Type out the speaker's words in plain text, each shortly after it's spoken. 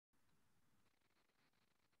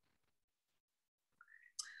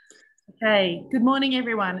Okay, good morning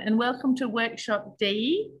everyone and welcome to Workshop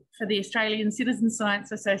D for the Australian Citizen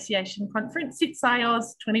Science Association Conference,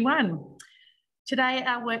 CitSciOz21. Today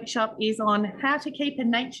our workshop is on how to keep a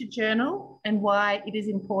nature journal and why it is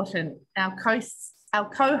important. Our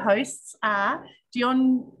co-hosts are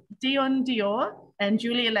Dion Dior and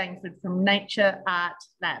Julia Langford from NatureArt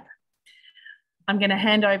Lab. I'm going to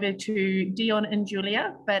hand over to Dion and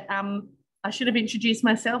Julia, but I should have introduced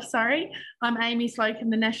myself, sorry. I'm Amy Slocum,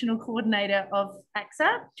 the National Coordinator of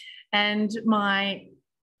AXA, and my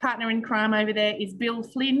partner in crime over there is Bill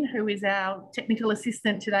Flynn, who is our technical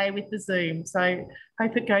assistant today with the Zoom. So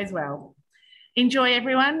hope it goes well. Enjoy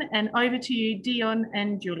everyone, and over to you, Dion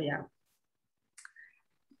and Julia.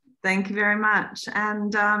 Thank you very much,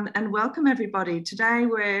 and welcome everybody. Today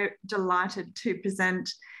we're delighted to present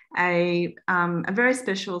a very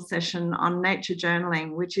special session on nature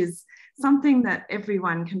journaling, which is something that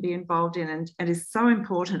everyone can be involved in and it is so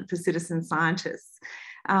important for citizen scientists.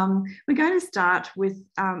 We're going to start with,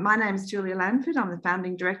 my name is Julia Langford, I'm the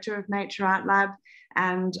founding director of NatureArt Lab,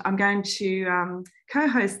 and I'm going to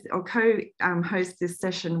co-host this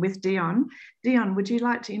session with Dion. Dion, would you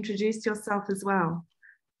like to introduce yourself as well?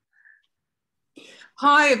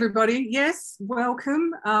 Hi everybody, yes,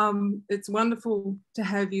 welcome. It's wonderful to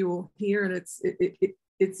have you all here, and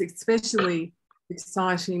it's especially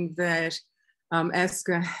exciting that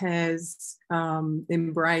ASCA has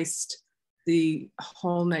embraced the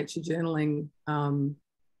whole nature journaling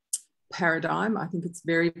paradigm. I think it's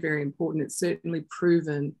very, very important. It's certainly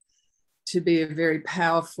proven to be a very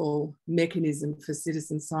powerful mechanism for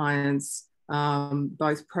citizen science,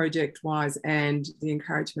 both project-wise and the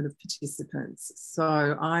encouragement of participants.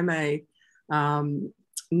 So I'm a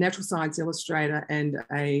natural science illustrator and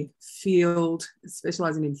a field,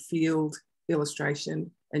 specialising in field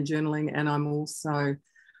illustration and journaling, and I'm also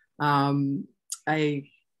a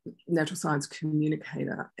natural science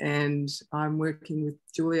communicator, and I'm working with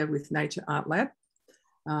Julia with NatureArt Lab,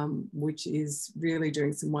 which is really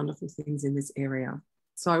doing some wonderful things in this area.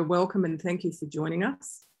 So welcome and thank you for joining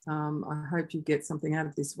us. I hope you get something out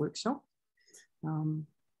of this workshop.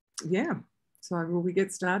 Yeah, so will we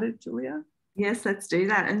get started, Julia? Yes, let's do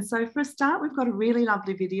that. And so for a start, we've got a really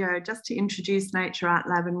lovely video just to introduce NatureArt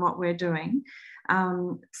Lab and what we're doing.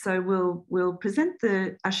 So we'll present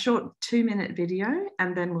a short 2-minute video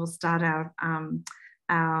and then we'll start our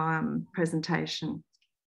presentation.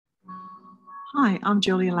 Hi, I'm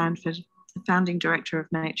Julia Langford, the founding director of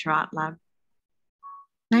NatureArt Lab.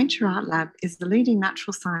 NatureArt Lab is the leading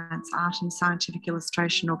natural science, art and scientific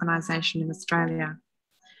illustration organisation in Australia.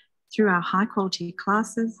 Through our high-quality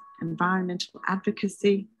classes, environmental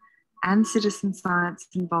advocacy and citizen science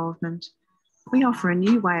involvement, we offer a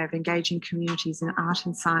new way of engaging communities in art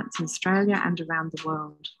and science in Australia and around the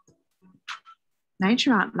world.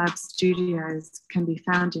 NatureArt Lab studios can be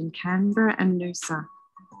found in Canberra and Noosa,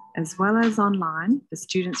 as well as online for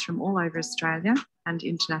students from all over Australia and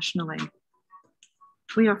internationally.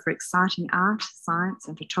 We offer exciting art, science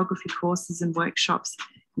and photography courses and workshops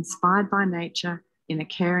inspired by nature in a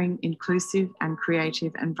caring, inclusive and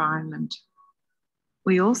creative environment.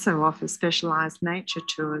 We also offer specialised nature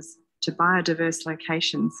tours to biodiverse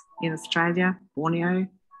locations in Australia, Borneo,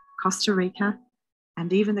 Costa Rica,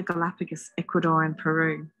 and even the Galapagos, Ecuador and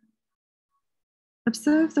Peru.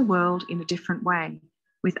 Observe the world in a different way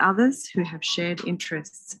with others who have shared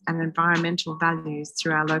interests and environmental values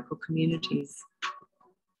through our local communities.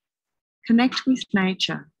 Connect with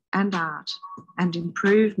nature and art and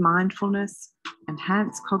improve mindfulness,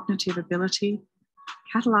 enhance cognitive ability,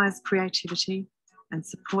 catalyse creativity and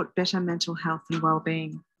support better mental health and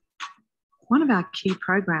well-being. One of our key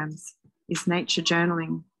programs is nature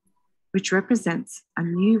journaling, which represents a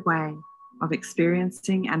new way of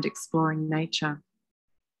experiencing and exploring nature.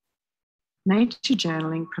 Nature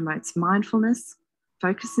journaling promotes mindfulness,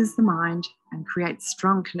 focuses the mind and creates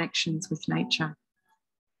strong connections with nature.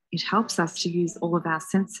 It helps us to use all of our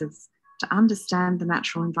senses to understand the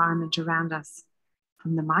natural environment around us,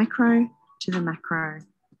 from the micro to the macro,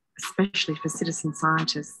 especially for citizen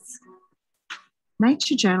scientists.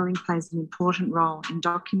 Nature journaling plays an important role in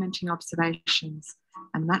documenting observations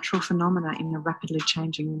and natural phenomena in a rapidly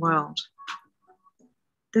changing world.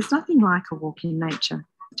 There's nothing like a walk in nature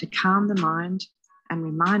to calm the mind and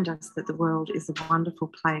remind us that the world is a wonderful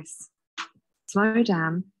place. Slow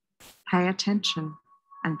down, pay attention,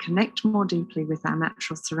 and connect more deeply with our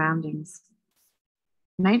natural surroundings.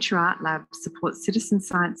 NatureArt Lab supports citizen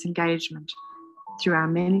science engagement through our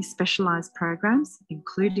many specialised programs,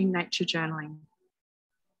 including nature journaling.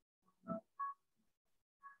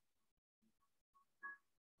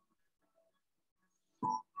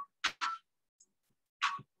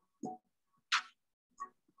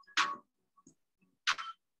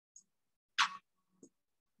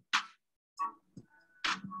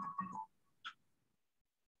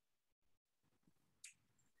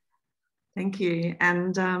 Thank you.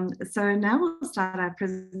 And so now we'll start our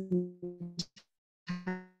presentation,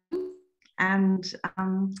 and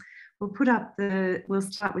we'll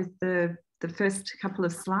start with the first couple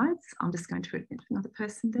of slides. I'm just going to admit another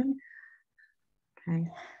person then. Okay.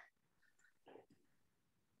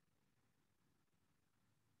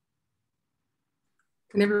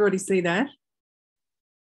 Can everybody see that?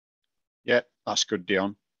 Yeah, that's good,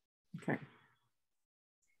 Dion. Okay.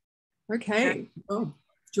 Okay. Well,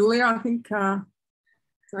 Julia, I think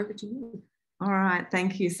it's over to you. All right,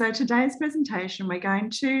 thank you. So today's presentation, we're going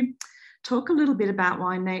to talk a little bit about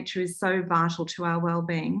why nature is so vital to our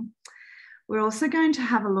well-being. We're also going to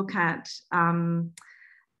have a look at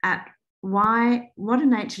what a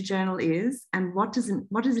nature journal is and what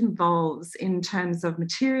it involves in terms of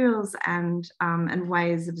materials and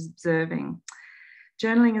ways of observing.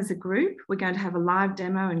 Journaling as a group, we're going to have a live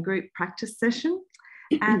demo and group practice session.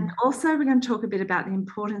 And also we're going to talk a bit about the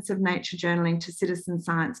importance of nature journaling to citizen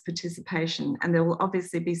science participation. And there will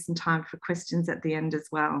obviously be some time for questions at the end as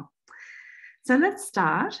well. So let's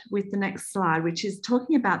start with the next slide, which is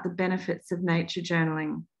talking about the benefits of nature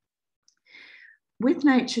journaling. With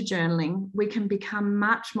nature journaling, we can become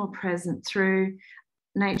much more present through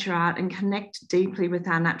NatureArt and connect deeply with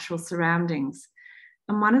our natural surroundings.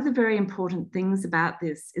 And one of the very important things about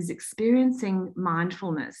this is experiencing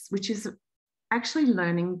mindfulness, which is actually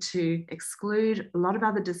learning to exclude a lot of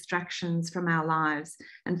other distractions from our lives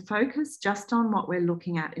and focus just on what we're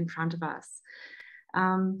looking at in front of us.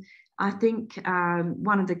 I think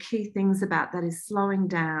one of the key things about that is slowing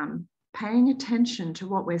down, paying attention to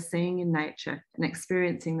what we're seeing in nature and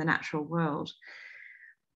experiencing the natural world.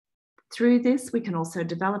 Through this, we can also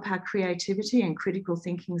develop our creativity and critical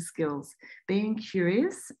thinking skills, being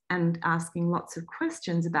curious and asking lots of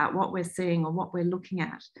questions about what we're seeing or what we're looking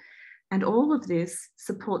at. And all of this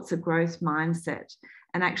supports a growth mindset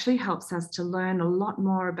and actually helps us to learn a lot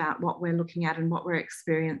more about what we're looking at and what we're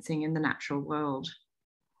experiencing in the natural world.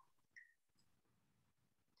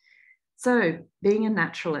 So being a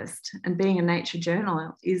naturalist and being a nature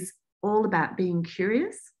journalist is all about being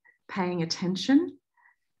curious, paying attention,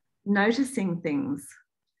 noticing things,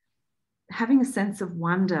 having a sense of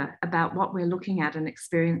wonder about what we're looking at and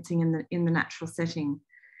experiencing in the natural setting,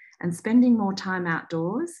 and spending more time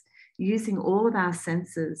outdoors, using all of our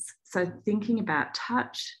senses. So thinking about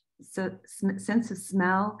touch, sense of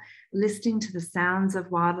smell, listening to the sounds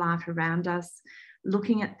of wildlife around us,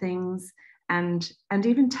 looking at things, and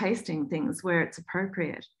even tasting things where it's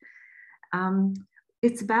appropriate.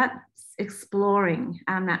 It's about exploring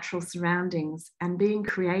our natural surroundings and being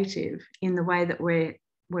creative in the way that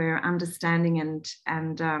we're understanding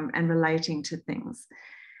and relating to things.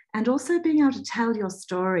 And also being able to tell your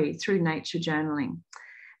story through nature journaling.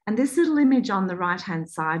 And this little image on the right-hand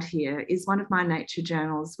side here is one of my nature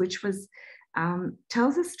journals, which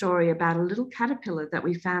tells a story about a little caterpillar that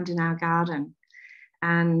we found in our garden.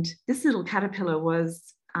 And this little caterpillar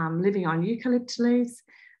was living on eucalypt leaves,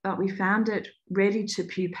 but we found it ready to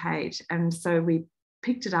pupate. And so we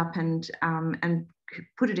picked it up and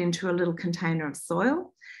put it into a little container of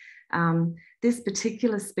soil. This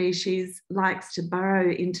particular species likes to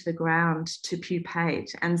burrow into the ground to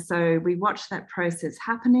pupate. And so we watched that process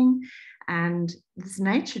happening, and this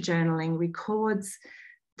nature journaling records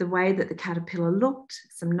the way that the caterpillar looked,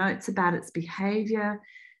 some notes about its behavior,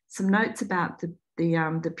 some notes about the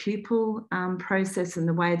pupal process and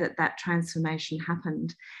the way that transformation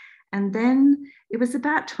happened. And then it was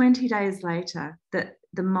about 20 days later that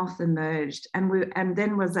the moth emerged, and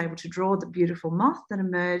then was able to draw the beautiful moth that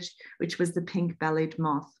emerged, which was the pink-bellied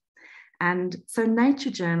moth. And so nature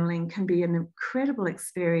journaling can be an incredible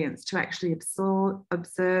experience to actually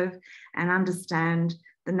observe and understand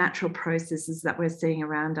the natural processes that we're seeing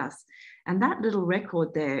around us. And that little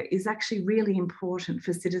record there is actually really important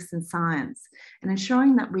for citizen science and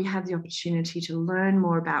ensuring that we have the opportunity to learn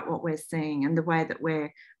more about what we're seeing and the way that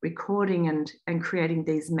we're recording and creating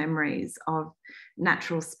these memories of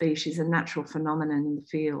natural species and natural phenomena in the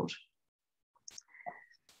field.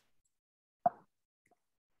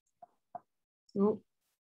 Oh.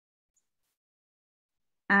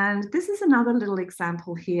 And this is another little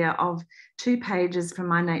example here of 2 pages from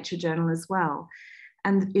my nature journal as well.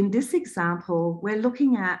 And in this example, we're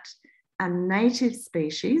looking at a native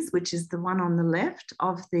species, which is the one on the left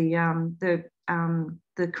of the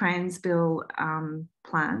cranesbill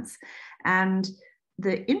plants. And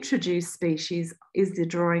the introduced species is the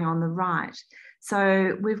drawing on the right.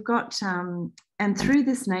 So we've got, and through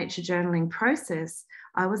this nature journaling process,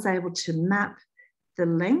 I was able to map the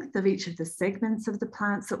length of each of the segments of the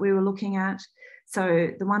plants that we were looking at. So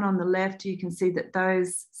the one on the left, you can see that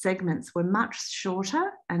those segments were much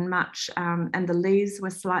shorter and and the leaves were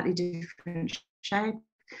slightly different shape.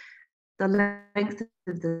 The length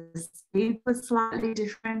of the seed was slightly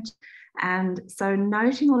different. And so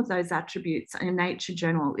noting all of those attributes in a nature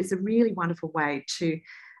journal is a really wonderful way to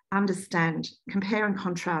understand, compare and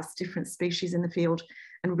contrast different species in the field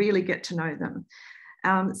and really get to know them.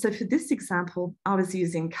 So for this example, I was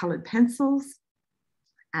using coloured pencils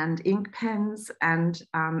and ink pens and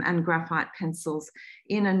graphite pencils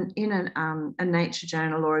in a nature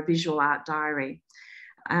journal or a visual art diary.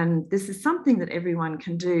 And this is something that everyone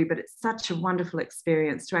can do, but it's such a wonderful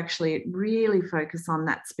experience to actually really focus on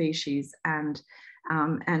that species and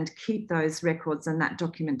keep those records and that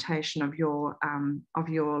documentation of your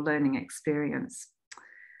learning experience.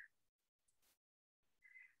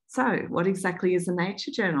 So what exactly is a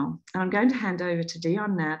nature journal? And I'm going to hand over to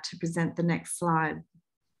Dion now to present the next slide.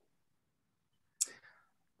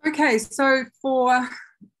 Okay, so for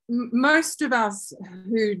most of us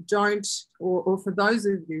who don't, or for those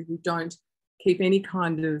of you who don't keep any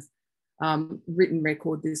kind of written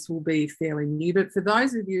record, this will be fairly new. But for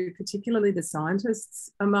those of you, particularly the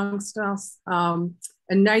scientists amongst us,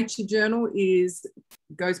 a nature journal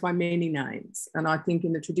goes by many names. And I think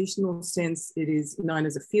in the traditional sense, it is known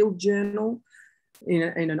as a field journal. In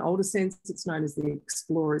an older sense, it's known as the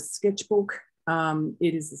explorer's sketchbook.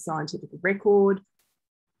 It is a scientific record.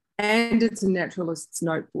 And it's a naturalist's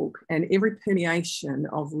notebook, and every permeation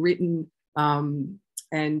of written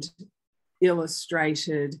and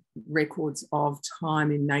illustrated records of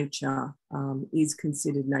time in nature is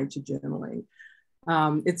considered nature journaling.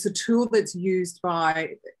 It's a tool that's used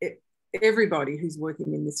by everybody who's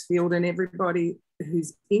working in this field and everybody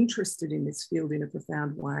who's interested in this field in a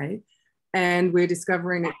profound way. And we're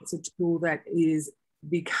discovering it's a tool that is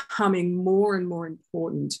becoming more and more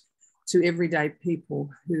important to everyday people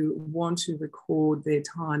who want to record their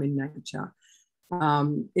time in nature.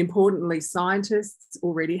 Importantly, scientists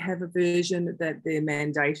already have a version that they're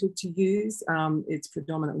mandated to use. It's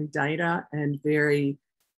predominantly data and very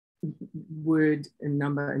word and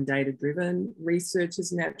number and data driven.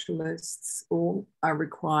 Researchers, naturalists, all are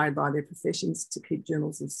required by their professions to keep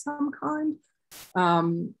journals of some kind.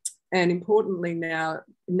 And importantly now,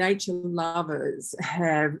 nature lovers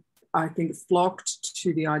have, I think, flocked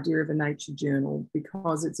to the idea of a nature journal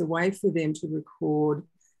because it's a way for them to record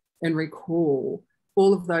and recall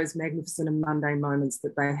all of those magnificent and mundane moments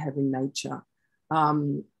that they have in nature.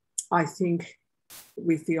 I think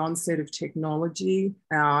with the onset of technology,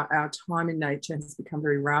 our time in nature has become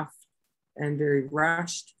very rough and very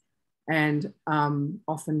rushed and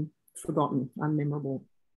often forgotten, unmemorable.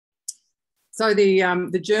 So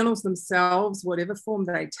the journals themselves, whatever form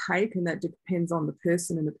they take, and that depends on the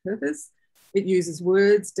person and the purpose, it uses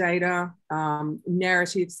words, data,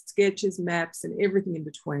 narratives, sketches, maps, and everything in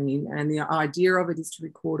between. And the idea of it is to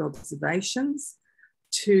record observations,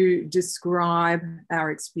 to describe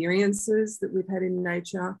our experiences that we've had in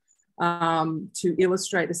nature, to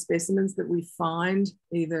illustrate the specimens that we find,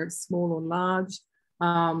 either small or large.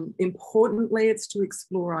 Importantly, it's to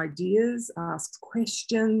explore ideas, ask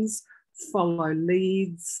questions, follow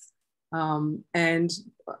leads, and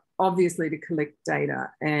obviously to collect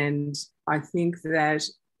data. And I think that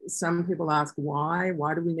some people ask why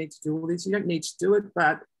do we need to do all this? You don't need to do it,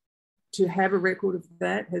 but to have a record of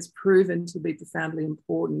that has proven to be profoundly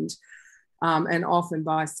important, and often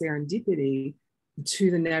by serendipity,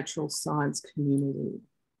 to the natural science community.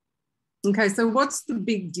 Okay, so what's the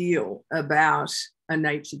big deal about a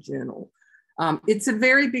nature journal? It's a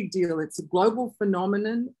very big deal. It's a global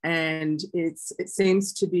phenomenon, and it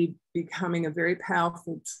seems to be becoming a very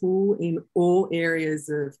powerful tool in all areas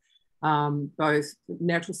of both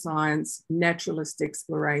natural science, naturalist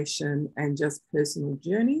exploration, and just personal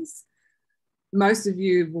journeys. Most of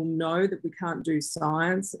you will know that we can't do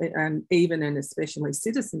science, and even and especially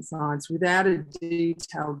citizen science, without a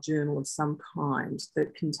detailed journal of some kind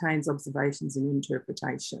that contains observations and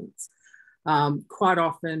interpretations. Quite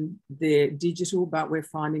often they're digital, but we're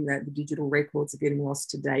finding that the digital records are getting lost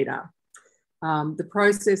to data. The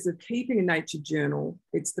process of keeping a nature journal,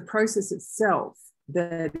 it's the process itself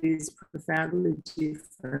that is profoundly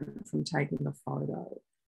different from taking a photo.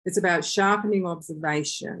 It's about sharpening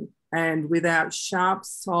observation, and without sharp,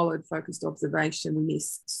 solid, focused observation, we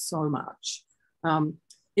miss so much.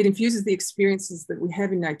 It infuses the experiences that we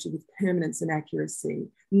have in nature with permanence and accuracy.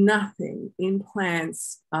 Nothing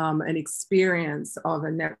implants an experience of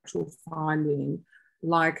a natural finding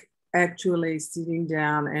like actually sitting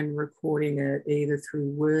down and recording it either through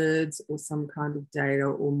words or some kind of data,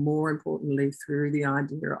 or more importantly, through the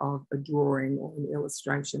idea of a drawing or an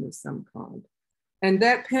illustration of some kind. And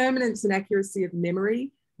that permanence and accuracy of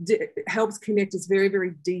memory helps connect us very,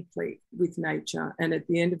 very deeply with nature. And at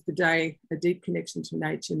the end of the day, a deep connection to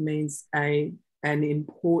nature means an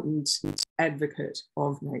important advocate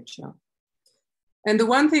of nature. And the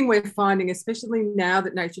one thing we're finding, especially now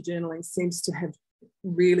that nature journaling seems to have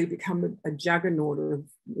really become a juggernaut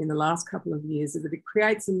in the last couple of years, is that it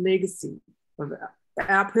creates a legacy of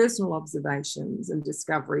our personal observations and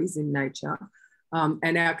discoveries in nature,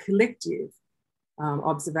 and our collective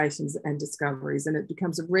observations and discoveries. And it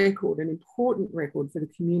becomes a record, an important record for the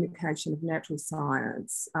communication of natural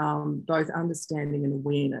science, both understanding and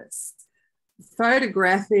awareness.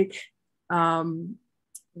 Photographic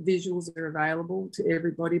visuals are available to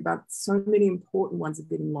everybody, but so many important ones are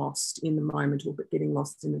getting lost in the moment or getting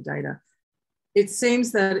lost in the data. It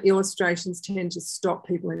seems that illustrations tend to stop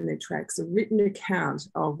people in their tracks. A written account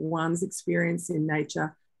of one's experience in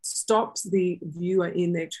nature stops the viewer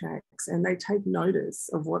in their tracks, and they take notice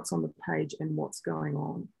of what's on the page and what's going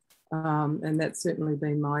on. And that's certainly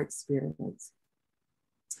been my experience.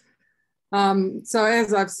 So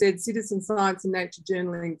as I've said, citizen science and nature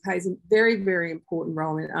journaling plays a very, very important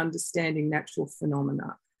role in understanding natural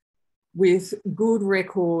phenomena with good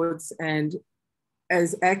records and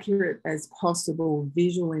as accurate as possible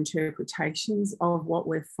visual interpretations of what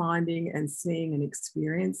we're finding and seeing and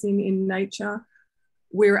experiencing in nature.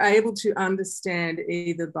 We're able to understand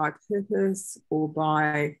either by purpose or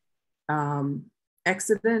by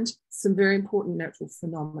accident some very important natural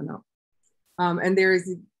phenomena. And there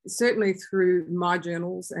is certainly through my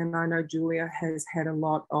journals, and I know Julia has had a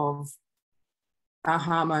lot of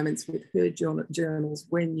aha moments with her journals,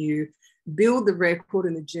 when you build the record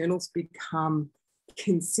and the journals become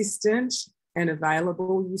consistent and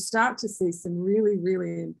available, you start to see some really,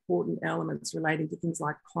 really important elements relating to things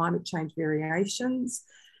like climate change variations,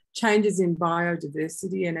 changes in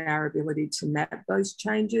biodiversity and our ability to map those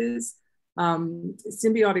changes,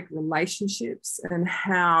 symbiotic relationships, and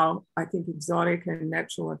how I think exotic and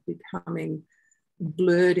natural are becoming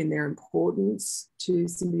blurred in their importance to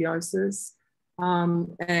symbiosis,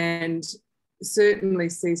 and certainly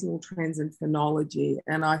seasonal trends and phenology.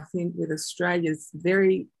 And I think with Australia's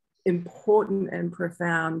very important and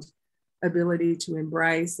profound ability to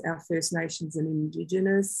embrace our First Nations and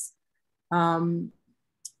Indigenous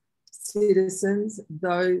citizens,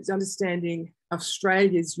 those understanding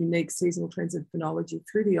Australia's unique seasonal trends and phenology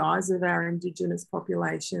through the eyes of our Indigenous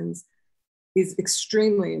populations is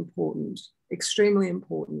extremely important,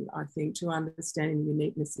 I think, to understanding the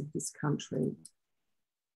uniqueness of this country.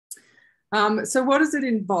 So what does it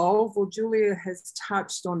involve? Well, Julia has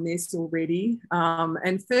touched on this already.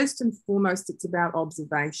 And first and foremost, it's about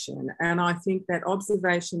observation. And I think that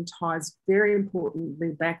observation ties very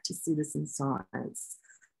importantly back to citizen science.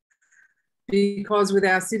 Because with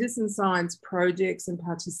our citizen science projects and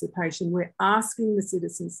participation, we're asking the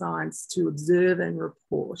citizen science to observe and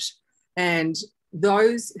report. And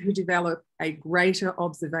those who develop a greater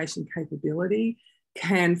observation capability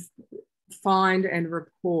can find and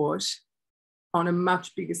report on a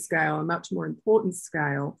much bigger scale, a much more important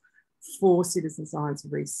scale for citizen science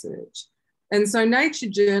research. And so nature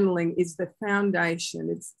journaling is the foundation.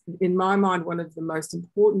 It's, in my mind, one of the most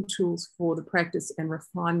important tools for the practice and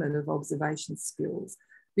refinement of observation skills,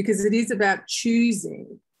 because it is about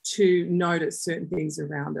choosing to notice certain things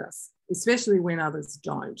around us, especially when others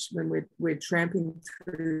don't, when we're tramping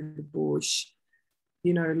through the bush,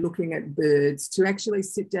 you know, looking at birds, to actually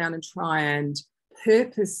sit down and try and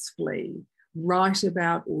purposefully write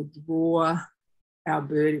about or draw our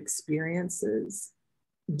bird experiences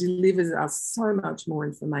delivers us so much more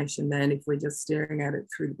information than if we're just staring at it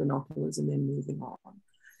through the binoculars and then moving on.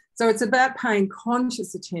 So it's about paying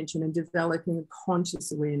conscious attention and developing a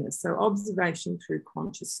conscious awareness. So observation through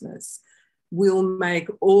consciousness will make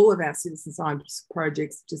all of our citizen science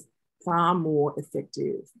projects just far more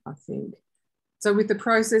effective, I think. So with the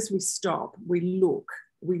process, we stop, we look,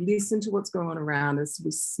 we listen to what's going on around us,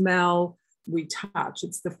 we smell, we touch.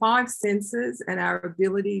 It's the five senses and our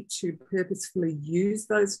ability to purposefully use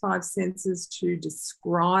those five senses to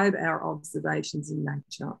describe our observations in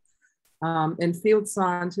nature. And field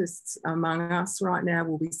scientists among us right now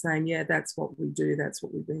will be saying, yeah, that's what we do. That's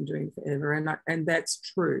what we've been doing forever. And that's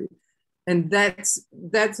true. And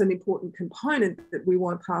that's an important component that we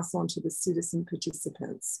want to pass on to the citizen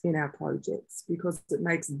participants in our projects, because it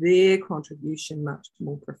makes their contribution much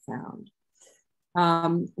more profound.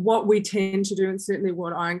 What we tend to do, and certainly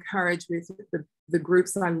what I encourage with the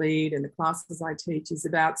groups I lead and the classes I teach, is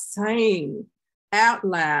about saying out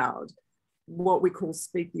loud what we call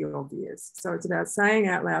speak the obvious. So it's about saying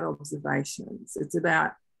out loud observations. It's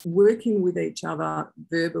about working with each other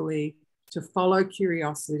verbally to follow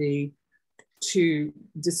curiosity, to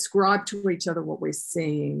describe to each other what we're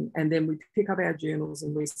seeing, and then we pick up our journals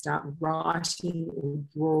and we start writing or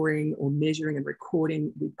drawing or measuring and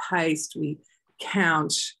recording. We paste, we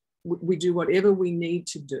count, we do whatever we need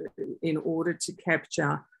to do in order to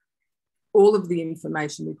capture all of the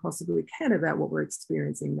information we possibly can about what we're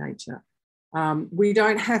experiencing in nature. We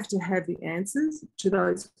don't have to have the answers to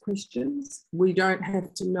those questions. We don't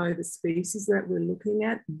have to know the species that we're looking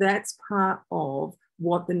at. That's part of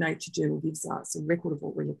what the Nature Journal gives us, a record of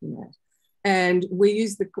what we're looking at. And we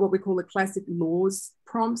use what we call the classic laws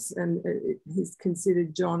prompts, and he's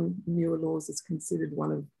considered, John Muir-Laws is considered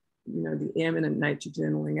one of the eminent nature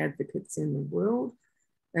journaling advocates in the world.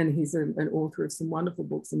 And he's an author of some wonderful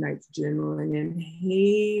books in nature journaling. And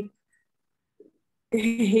he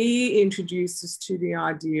introduces to the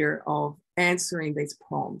idea of answering these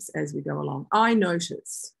prompts as we go along. I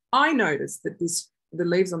noticed that the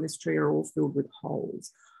leaves on this tree are all filled with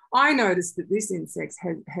holes. I noticed that this insect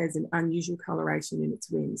has an unusual coloration in its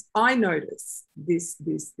wings. I notice this.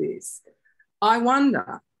 I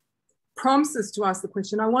wonder, prompts us to ask the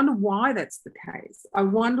question, I wonder why that's the case. I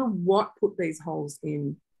wonder what put these holes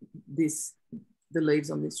in the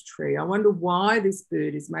leaves on this tree. I wonder why this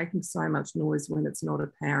bird is making so much noise when it's not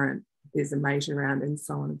apparent there's a mate around, and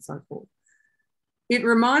so on and so forth. It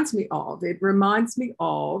reminds me of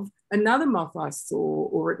another moth I saw,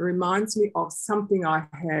 or it reminds me of something I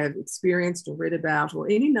have experienced or read about, or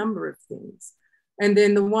any number of things. And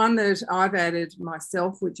then the one that I've added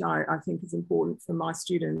myself, which I think is important for my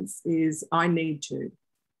students, is I need to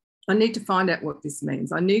find out what this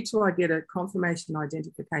means. I need to get a confirmation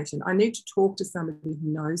identification. I need to talk to somebody who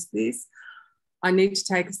knows this. I need to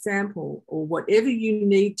take a sample, or whatever you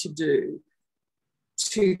need to do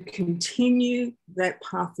to continue that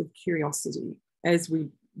path of curiosity as we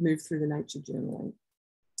move through the nature journaling.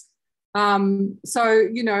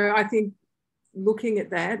 I think looking at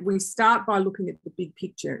that, we start by looking at the big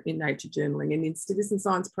picture in nature journaling. And in citizen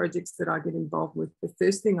science projects that I get involved with, the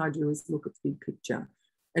first thing I do is look at the big picture.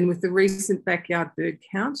 And with the recent backyard bird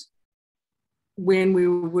count, when we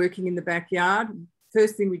were working in the backyard,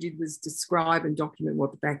 first thing we did was describe and document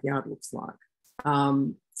what the backyard looks like.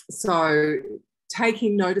 So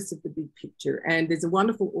taking notice of the big picture. And there's a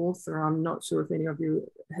wonderful author, I'm not sure if any of you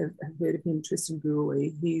have heard of him, Tristan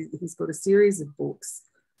Gooley. He's got a series of books.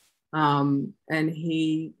 And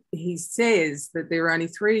he says that there are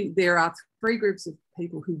three groups of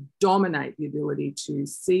people who dominate the ability to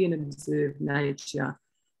see and observe nature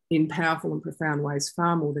in powerful and profound ways,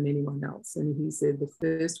 far more than anyone else. And he said the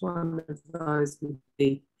first one of those would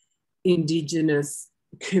be Indigenous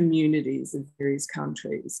communities of various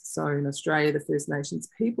countries. So in Australia, the First Nations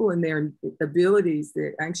people and their abilities,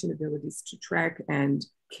 their ancient abilities to track and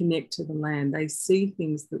connect to the land, they see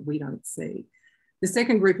things that we don't see. The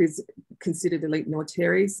second group is considered elite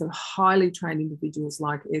military, so highly trained individuals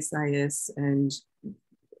like SAS and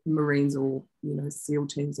Marines, or SEAL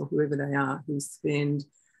teams, or whoever they are, who spend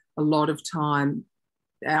a lot of time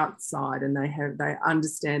outside, and they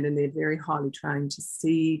understand, and they're very highly trained to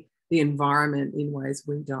see the environment in ways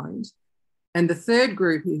we don't. And the third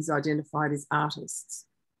group he's identified is artists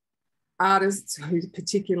who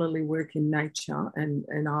particularly work in nature, and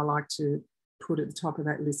I like to put at the top of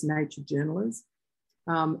that list nature journalers,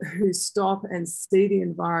 who stop and see the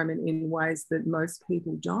environment in ways that most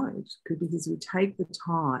people don't, because we take the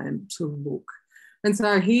time to look. And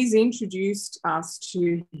so he's introduced us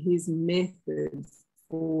to his methods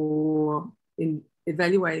for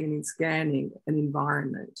evaluating and scanning an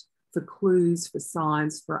environment, for clues, for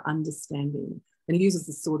signs, for understanding. And he uses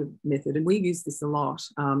this sort of method, and we use this a lot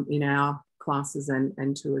in our classes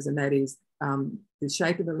and tours, and that is the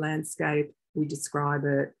shape of the landscape, we describe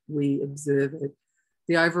it, we observe it,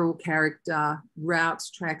 the overall character, routes,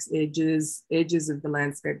 tracks, edges of the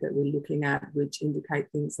landscape that we're looking at, which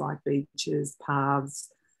indicate things like beaches, paths,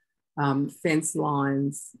 fence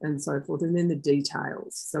lines, and so forth, and then the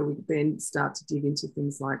details. So we then start to dig into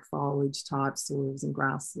things like foliage types, soils and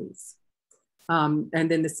grasses. And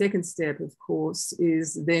then the second step, of course,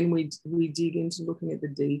 is then we dig into looking at the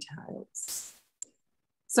details.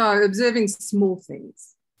 So observing small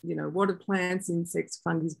things, what are plants, insects,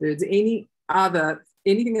 fungi, birds,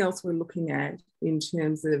 anything else we're looking at in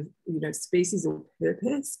terms of, species or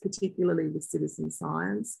purpose, particularly with citizen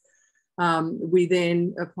science. We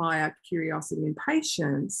then apply our curiosity and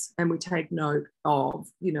patience, and we take note of,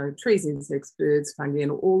 you know, trees, insects, birds, fungi,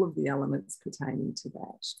 and all of the elements pertaining to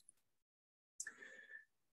that.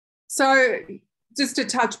 So just to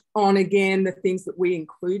touch on again the things that we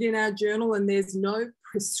include in our journal, and there's no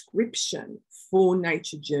prescription for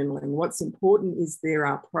nature journaling. What's important is there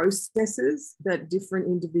are processes that different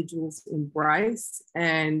individuals embrace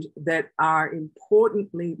and that are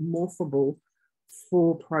importantly morphable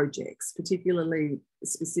for projects, particularly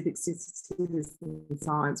specific citizen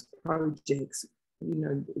science projects. You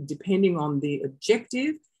know, depending on the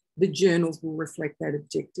objective, the journals will reflect that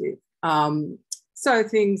objective. So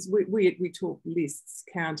things, we talk lists,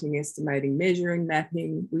 counting, estimating, measuring,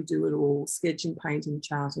 mapping, we do it all, sketching, painting,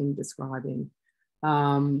 charting, describing.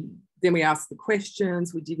 Then we ask the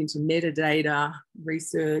questions, we dig into metadata,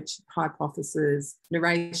 research, hypotheses,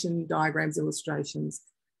 narration, diagrams, illustrations,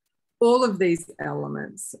 all of these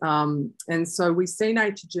elements. And so we see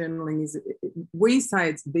nature journaling is, we say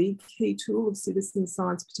it's the key tool of citizen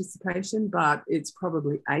science participation, but it's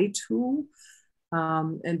probably a tool.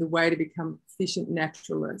 And the way to become efficient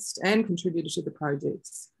naturalist and contributor to the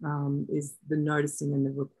projects is the noticing and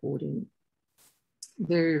the reporting.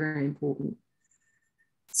 Very, very important.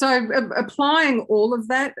 So applying all of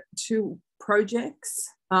that to projects,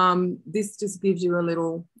 this just gives you a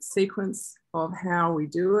little sequence of how we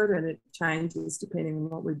do it, and it changes depending on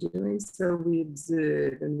what we're doing. So we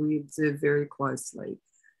observe, and we observe very closely.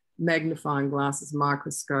 Magnifying glasses,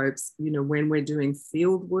 microscopes, you know, when we're doing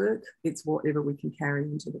field work, it's whatever we can carry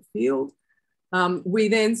into the field. We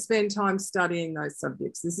then spend time studying those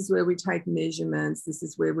subjects. This is where we take measurements. This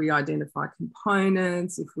is where we identify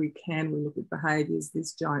components. If we can, we look at behaviours.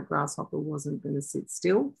 This giant grasshopper wasn't going to sit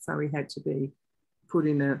still, so he had to be put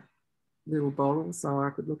in a little bottle so I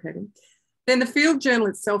could look at him. Then the field journal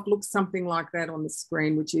itself looks something like that on the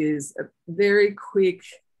screen, which is a very quick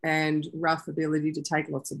and rough ability to take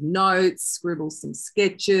lots of notes, scribble some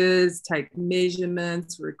sketches, take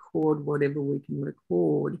measurements, record whatever we can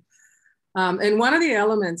record. And one of the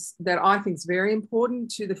elements that I think is very important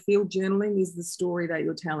to the field journaling is the story that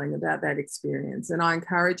you're telling about that experience. And I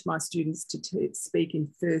encourage my students to speak in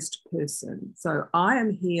first person. So I am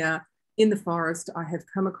here in the forest. I have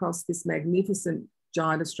come across this magnificent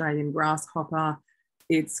giant Australian grasshopper.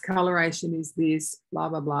 Its coloration is this, blah,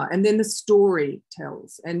 blah, blah. And then the story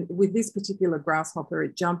tells. And with this particular grasshopper,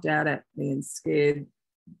 it jumped out at me and scared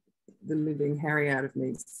the living Harry out of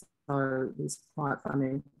me. So it was quite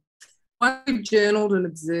funny. Once we've journaled and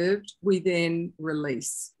observed, we then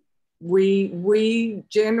release. We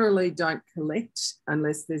generally don't collect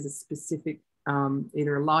unless there's a specific,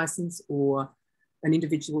 either a license or an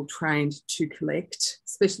individual trained to collect,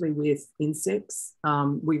 especially with insects.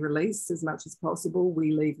 We release as much as possible.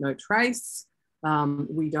 We leave no trace.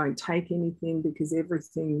 We don't take anything because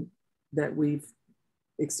everything that we've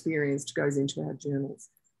experienced goes into our journals.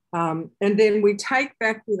 And then we take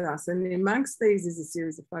back with us, and amongst these is a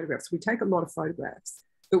series of photographs. We take a lot of photographs,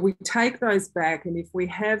 but we take those back, and if we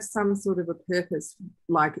have some sort of a purpose,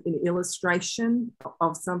 like an illustration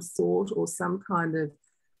of some sort or some kind of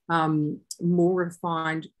more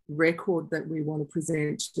refined record that we want to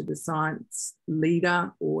present to the science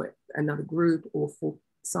leader or another group or for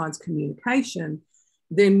science communication,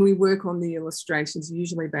 then we work on the illustrations,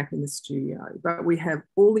 usually back in the studio. But we have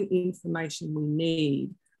all the information we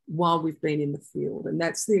need while we've been in the field. And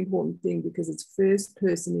that's the important thing, because it's first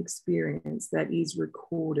person experience that is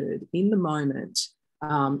recorded in the moment.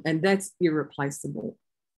 And that's irreplaceable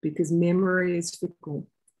because memory is fickle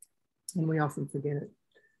and we often forget it.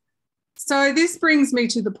 So this brings me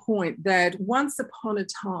to the point that once upon a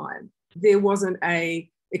time, there wasn't an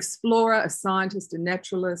explorer, a scientist, a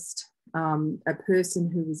naturalist, a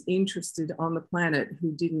person who was interested on the planet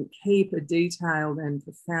who didn't keep a detailed and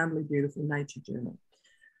profoundly beautiful nature journal.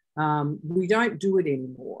 We don't do it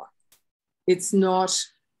anymore. It's not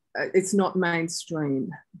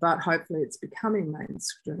mainstream, but hopefully it's becoming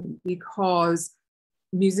mainstream, because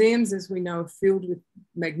museums, as we know, are filled with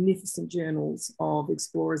magnificent journals of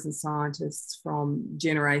explorers and scientists from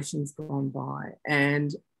generations gone by.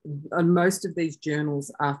 And most of these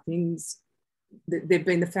journals are things that they've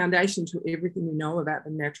been the foundation to everything we know about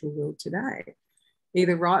the natural world today.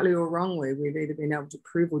 Either rightly or wrongly, we've either been able to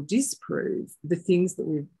prove or disprove the things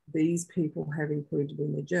that these people have included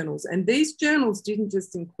in their journals. And these journals didn't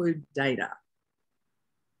just include data.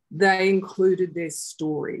 They included their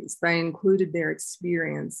stories, they included their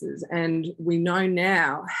experiences. And we know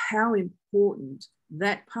now how important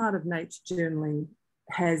that part of nature journaling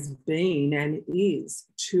has been and is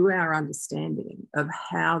to our understanding of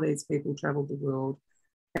how these people traveled the world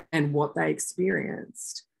and what they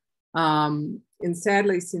experienced. And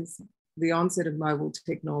sadly, since the onset of mobile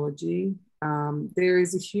technology, there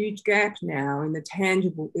is a huge gap now in the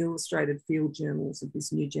tangible illustrated field journals of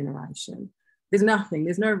this new generation. There's nothing,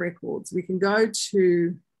 there's no records. We can go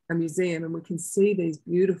to a museum and we can see these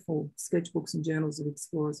beautiful sketchbooks and journals of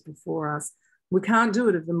explorers before us. We can't do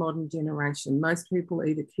it of the modern generation. Most people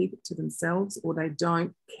either keep it to themselves or they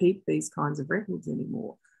don't keep these kinds of records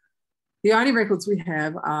anymore. The only records we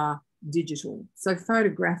have are digital, so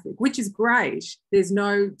photographic, which is great. There's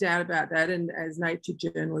no doubt about that. And as nature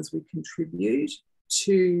journalists, we contribute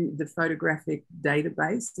to the photographic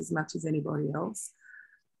database as much as anybody else.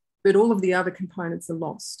 But all of the other components are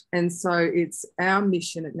lost. And so it's our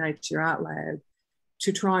mission at NatureArt Lab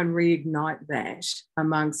to try and reignite that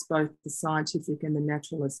amongst both the scientific and the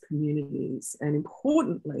naturalist communities, and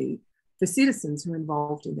importantly, the citizens who are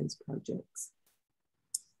involved in these projects.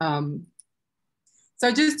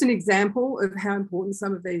 So just an example of how important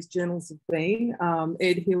some of these journals have been.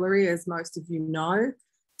 Ed Hillary, as most of you know,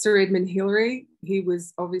 Sir Edmund Hillary, he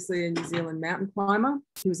was obviously a New Zealand mountain climber.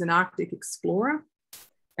 He was an Arctic explorer.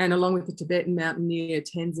 And along with the Tibetan mountaineer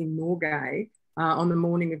Tenzing Norgay, on the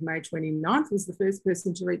morning of May 29th, was the first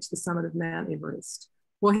person to reach the summit of Mount Everest.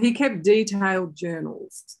 Well, he kept detailed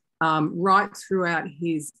journals right throughout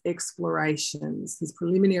his explorations, his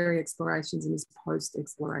preliminary explorations and his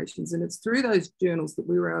post-explorations. And it's through those journals that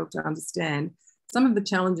we were able to understand some of the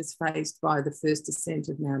challenges faced by the first ascent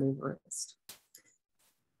of Mount Everest.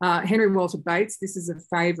 Henry Walter Bates, this is a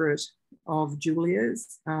favourite of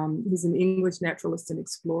Julia's. He's an English naturalist and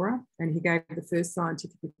explorer, and he gave the first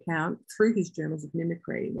scientific account through his journals of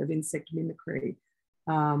mimicry, of insect mimicry.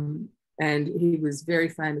 And he was very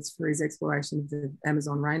famous for his exploration of the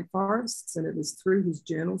Amazon rainforests. And it was through his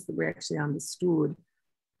journals that we actually understood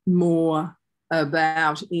more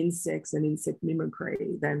about insects and insect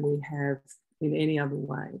mimicry than we have in any other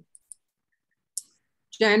way.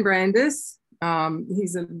 Jan Brandis,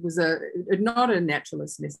 was not a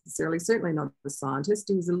naturalist necessarily, certainly not a scientist.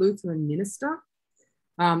 He was a Lutheran minister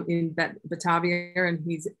in Batavia, and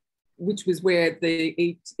which was where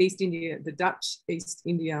the Dutch East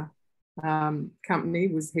India company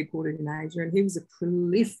was headquartered in Asia, and he was a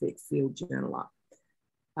prolific field journaler.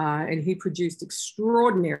 And he produced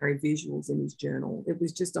extraordinary visuals in his journal. It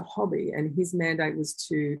was just a hobby, and his mandate was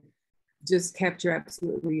to just capture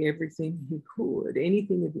absolutely everything he could,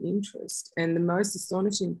 anything of interest. And the most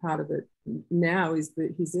astonishing part of it now is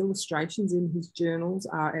that his illustrations in his journals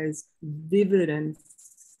are as vivid and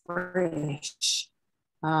fresh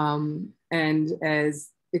and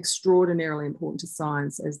as extraordinarily important to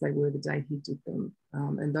science as they were the day he did them.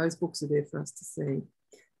 And those books are there for us to see.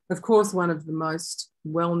 Of course, one of the most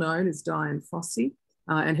well-known is Dion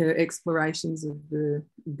and her explorations of the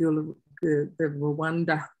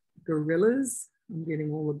Rwanda gorillas. I'm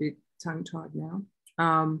getting all a bit tongue-tied now.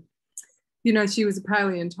 You know, she was a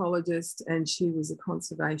paleontologist and she was a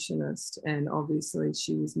conservationist, and obviously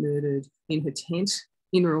she was murdered in her tent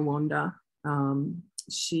in Rwanda.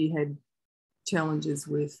 She had challenges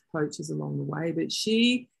with poachers along the way, but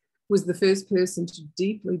she was the first person to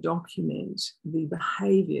deeply document the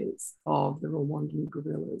behaviours of the Rwandan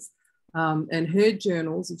gorillas. And her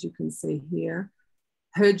journals, as you can see here,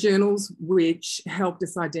 her journals, which helped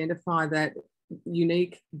us identify that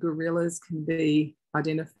unique gorillas can be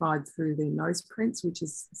identified through their nose prints, which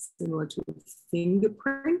is similar to a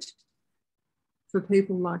fingerprint for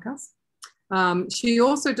people like us. She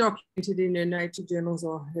also documented in her nature journals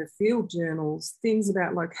or her field journals things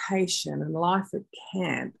about location and life at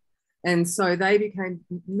camp. And so they became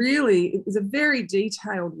really, it was a very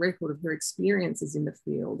detailed record of her experiences in the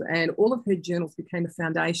field. And all of her journals became the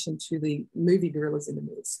foundation to the movie Gorillas in the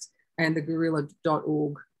Mist and the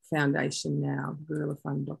gorilla.org foundation now,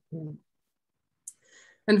 gorillafund.org.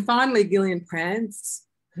 And finally, Gillian Prance,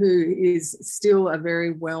 who is still a very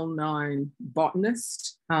well-known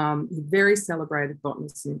botanist, very celebrated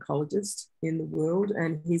botanist and ecologist in the world.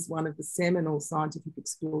 And he's one of the seminal scientific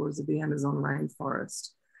explorers of the Amazon rainforest.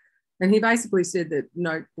 And he basically said that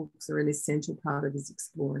notebooks are an essential part of his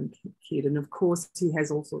exploring kit. And of course, he has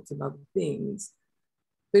all sorts of other things.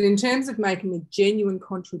 But in terms of making a genuine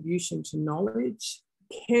contribution to knowledge,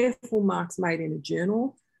 careful marks made in a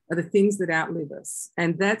journal are the things that outlive us.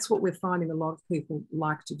 And that's what we're finding a lot of people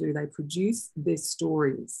like to do. They produce their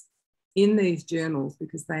stories in these journals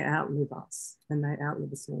because they outlive us and they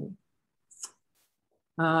outlive us all.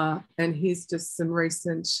 And here's just some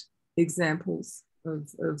recent examples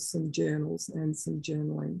of some journals and some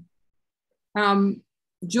journaling.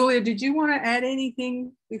 Julia, did you want to add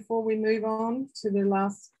anything before we move on to the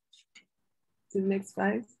next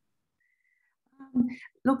phase?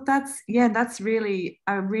 Look, that's really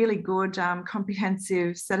a really good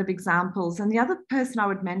comprehensive set of examples. And the other person I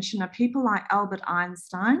would mention are people like Albert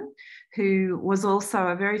Einstein, who was also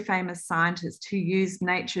a very famous scientist who used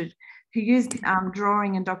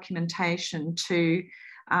drawing and documentation to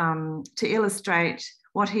illustrate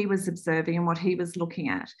what he was observing and what he was looking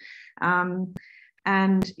at.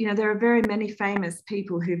 And, you know, there are very many famous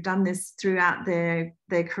people who've done this throughout their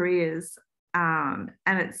careers. And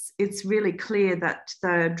it's really clear that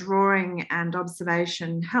the drawing and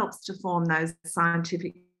observation helps to form those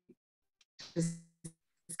scientific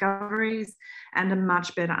discoveries and a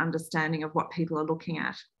much better understanding of what people are looking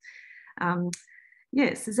at.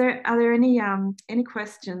 Yes, are there any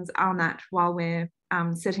questions on that while we're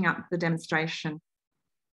setting up the demonstration?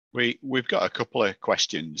 We've got a couple of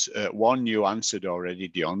questions. One you answered already,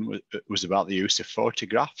 Dion, was about the use of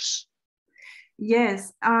photographs.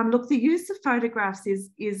 Yes, look, the use of photographs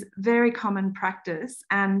is very common practice.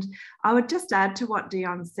 And I would just add to what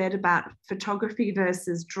Dion said about photography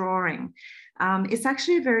versus drawing. It's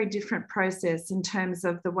actually a very different process in terms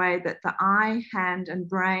of the way that the eye, hand, and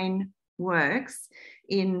brain works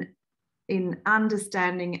in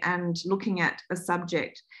understanding and looking at a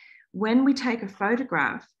subject. When we take a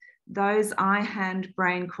photograph, those eye, hand,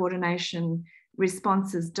 brain coordination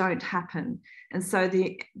responses don't happen. And so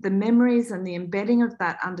the memories and the embedding of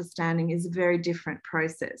that understanding is a very different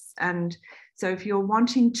process. And so if you're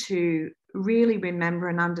wanting to really remember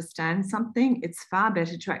and understand something, it's far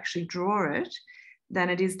better to actually draw it than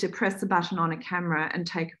it is to press a button on a camera and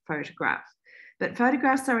take a photograph. But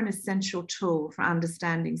photographs are an essential tool for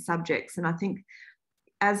understanding subjects. And I think,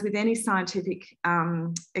 as with any scientific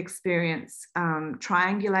experience,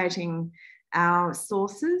 triangulating our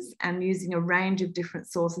sources and using a range of different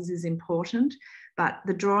sources is important, but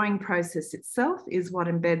the drawing process itself is what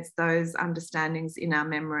embeds those understandings in our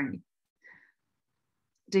memory.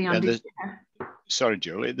 Dion, sorry,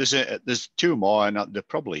 Julie, there's two more, and they're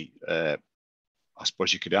probably, I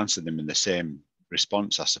suppose you could answer them in the same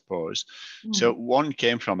response, I suppose. So one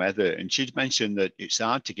came from Heather, and she'd mentioned that it's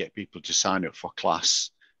hard to get people to sign up for class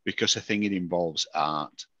because I think it involves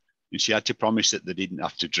art, and she had to promise that they didn't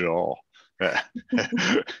have to draw.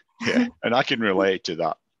 Yeah, and I can relate to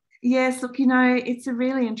that. Yes, look, you know, it's a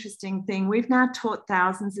really interesting thing. We've now taught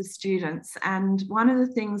thousands of students, and one of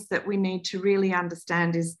the things that we need to really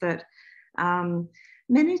understand is that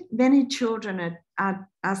many children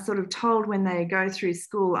are sort of told when they go through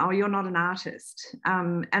school, oh, you're not an artist.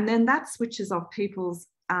 And then that switches off people's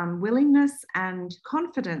willingness and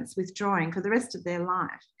confidence with drawing for the rest of their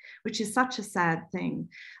life, which is such a sad thing.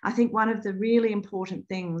 I think one of the really important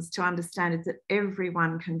things to understand is that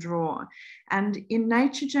everyone can draw. And in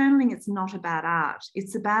nature journaling, it's not about art.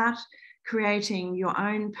 It's about creating your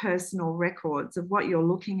own personal records of what you're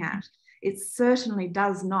looking at. It certainly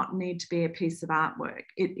does not need to be a piece of artwork.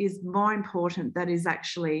 It is more important that is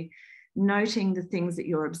actually noting the things that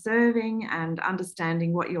you're observing and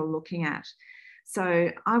understanding what you're looking at.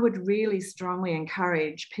 So I would really strongly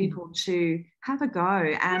encourage people to have a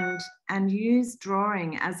go and use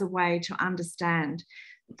drawing as a way to understand.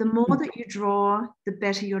 The more that you draw, the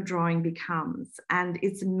better your drawing becomes. And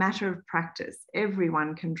it's a matter of practice.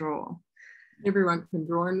 Everyone can draw. Everyone can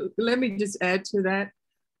draw. And let me just add to that.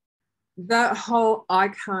 That whole I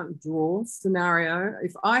can't draw scenario,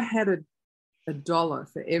 if I had a dollar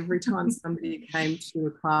for every time somebody came to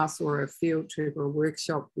a class or a field trip or a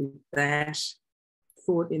workshop with that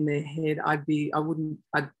thought in their head, I'd be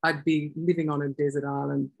living on a desert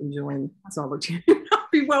island enjoying solitude.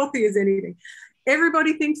 I'd be wealthy as anything.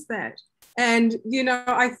 Everybody thinks that. And, you know,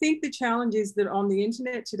 I think the challenge is that on the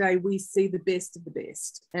internet today, we see the best of the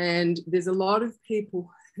best. And there's a lot of people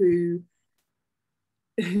who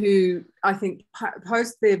I think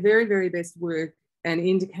post their very, very best work and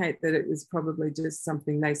indicate that it was probably just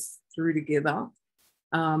something they threw together,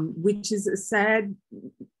 which is a sad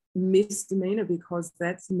misdemeanor because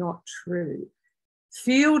that's not true.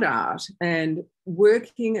 Field art and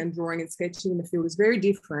working and drawing and sketching in the field is very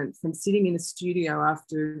different from sitting in a studio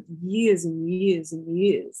after years and years and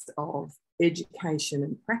years of education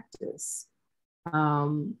and practice.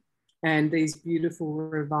 And these beautiful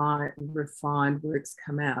refined works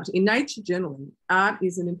come out. In nature journaling, art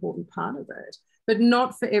is an important part of it, but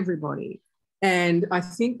not for everybody. And I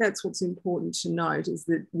think that's what's important to note is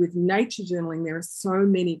that with nature journaling, there are so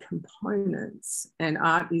many components and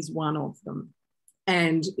art is one of them.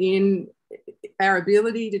 And in our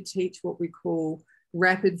ability to teach what we call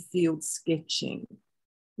rapid field sketching,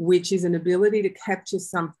 which is an ability to capture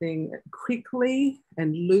something quickly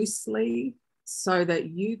and loosely so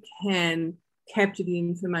that you can capture the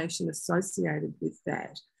information associated with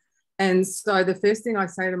that. And so the first thing I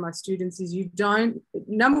say to my students is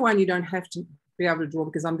number one, you don't have to be able to draw,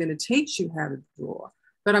 because I'm going to teach you how to draw,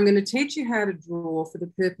 but I'm going to teach you how to draw for the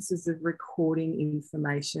purposes of recording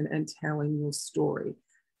information and telling your story.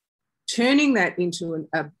 Turning that into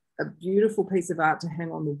a beautiful piece of art to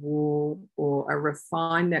hang on the wall, or a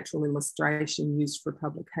refined natural illustration used for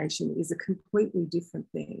publication, is a completely different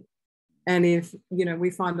thing. And if,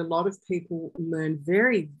 we find a lot of people learn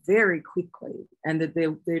very, very quickly, and that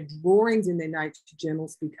their drawings in their nature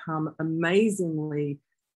journals become amazingly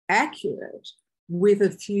accurate with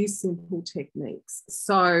a few simple techniques.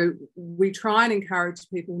 So we try and encourage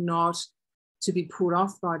people not to be put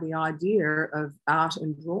off by the idea of art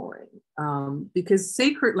and drawing, because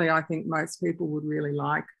secretly I think most people would really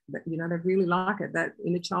like that, they really like it. That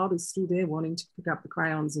inner child is still there wanting to pick up the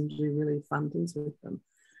crayons and do really fun things with them.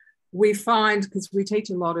 We find, because we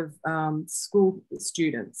teach a lot of school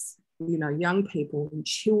students, young people and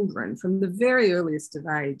children from the very earliest of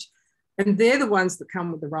age, and they're the ones that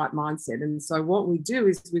come with the right mindset. And so what we do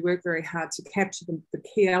is we work very hard to capture the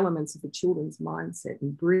key elements of the children's mindset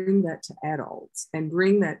and bring that to adults and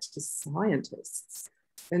bring that to scientists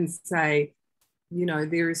and say,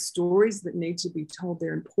 there are stories that need to be told.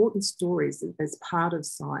 They're important stories as part of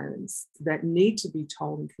science that need to be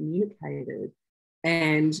told and communicated.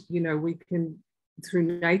 And, we can,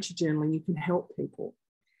 through nature journaling, you can help people.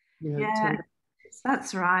 Yeah,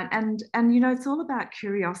 that's right. And it's all about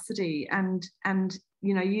curiosity and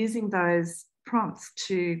using those prompts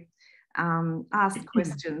to ask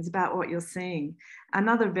questions about what you're seeing.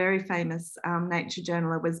 Another very famous nature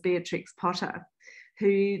journaler was Beatrix Potter,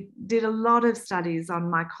 who did a lot of studies on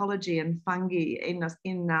mycology and fungi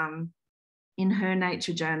in her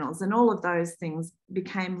nature journals, and all of those things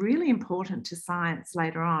became really important to science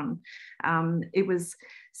later on. There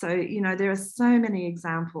are so many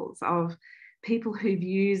examples of people who've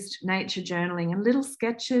used nature journaling and little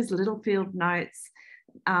sketches, little field notes.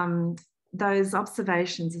 Those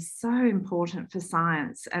observations are so important for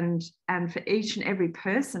science, and for each and every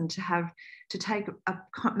person to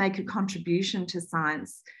make a contribution to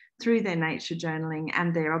science through their nature journaling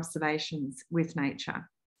and their observations with nature.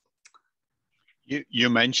 You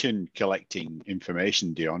mentioned collecting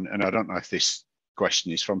information, Dion, and I don't know if this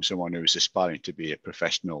question is from someone who is aspiring to be a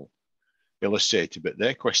professional illustrator, but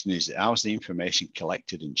their question is, how's the information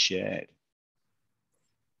collected and shared?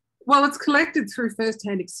 Well, it's collected through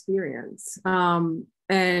first-hand experience.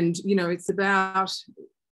 It's about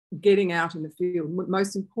getting out in the field.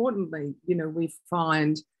 Most importantly, we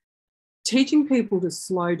find teaching people to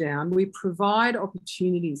slow down. We provide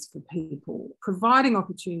opportunities for people. Providing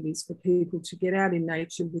opportunities for people to get out in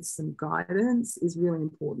nature with some guidance is really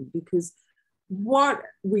important, because what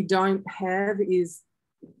we don't have is,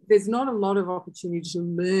 there's not a lot of opportunity to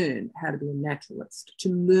learn how to be a naturalist, to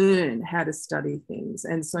learn how to study things.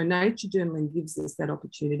 And so nature journaling gives us that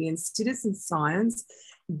opportunity, and citizen science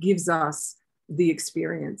gives us the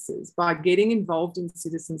experiences by getting involved in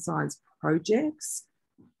citizen science projects.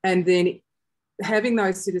 And then having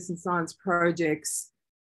those citizen science projects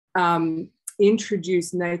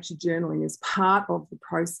introduce nature journaling as part of the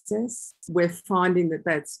process, we're finding that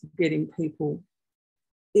that's getting people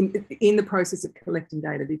in the process of collecting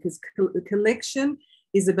data, because the collection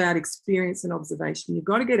is about experience and observation. You've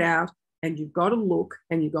got to get out and you've got to look,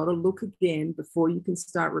 and you've got to look again before you can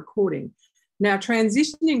start recording. Now,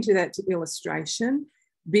 transitioning to that to illustration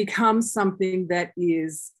becomes something that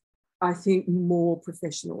is, I think, more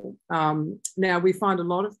professional. Now, we find a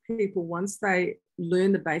lot of people, once they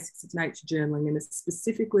learn the basics of nature journaling, and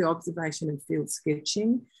specifically observation and field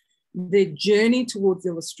sketching, their journey towards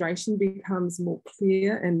illustration becomes more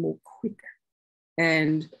clear and more quick.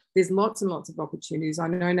 And there's lots and lots of opportunities. I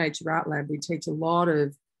know NatureArt Lab, we teach a lot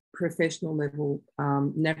of professional level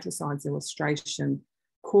natural science illustration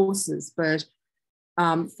courses, but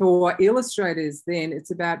for illustrators, then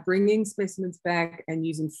it's about bringing specimens back and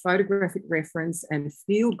using photographic reference and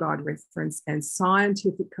field guide reference and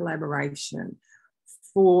scientific collaboration.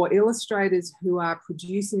 For illustrators who are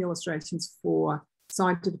producing illustrations for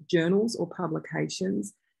scientific journals or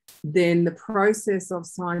publications, then the process of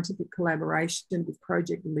scientific collaboration with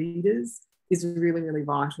project leaders is really, really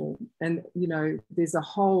vital. And, there's a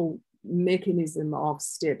whole mechanism of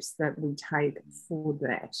steps that we take for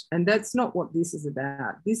that. And that's not what this is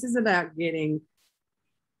about. This is about getting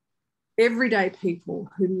everyday people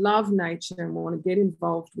who love nature and want to get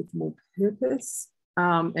involved with more purpose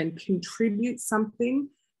and contribute something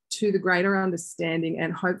to the greater understanding,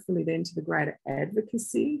 and hopefully then to the greater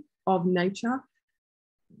advocacy of nature.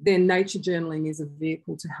 Then nature journaling is a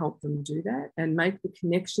vehicle to help them do that and make the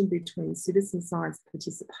connection between citizen science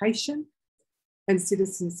participation and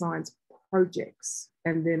citizen science projects,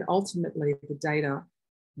 and then ultimately the data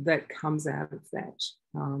that comes out of that,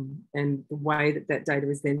 and the way that that data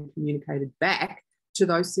is then communicated back to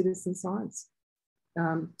those citizen science,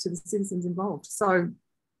 to the citizens involved. So,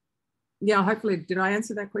 yeah, hopefully, did I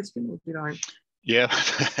answer that question, or did I? Yeah,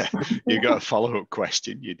 you got a follow-up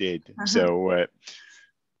question, you did. So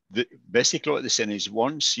basically what they're saying is,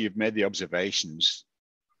 once you've made the observations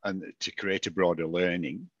and to create a broader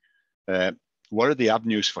learning, what are the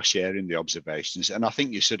avenues for sharing the observations? And I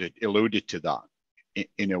think you sort of alluded to that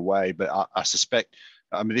in a way, but I suspect,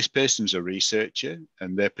 I mean, this person's a researcher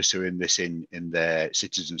and they're pursuing this in their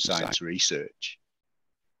citizen science research.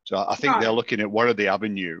 So I think they're looking at what are the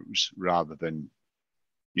avenues rather than,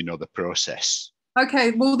 you know, the process.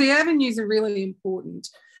 Okay, well, the avenues are really important,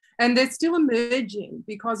 and they're still emerging,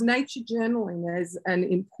 because nature journaling as an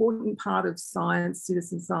important part of science,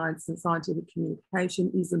 citizen science and scientific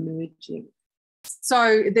communication is emerging.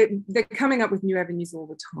 So they're coming up with new avenues all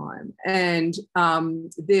the time. And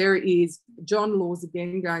there is John Laws,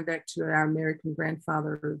 again, going back to our American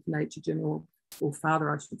grandfather of nature journal, or father,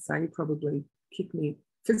 I should say. He probably kicked me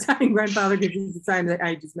for saying grandfather because he's the same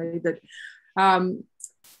age as me. But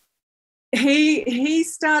he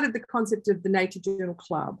started the concept of the Nature Journal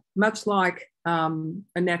Club, much like a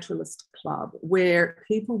naturalist club, where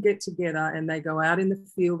people get together and they go out in the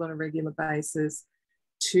field on a regular basis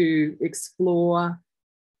to explore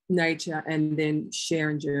nature and then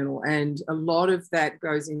share and journal. And a lot of that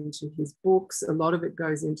goes into his books, a lot of it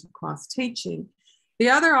goes into class teaching.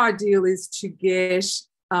 The other ideal is to get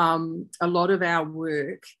a lot of our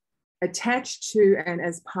work attached to and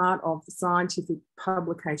as part of the scientific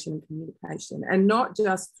publication and communication, and not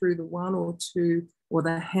just through the one or two or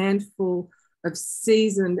the handful of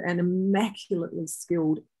seasoned and immaculately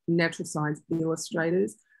skilled natural science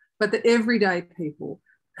illustrators, but the everyday people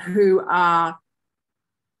who are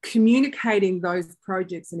communicating those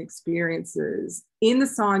projects and experiences in the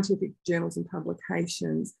scientific journals and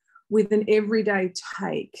publications with an everyday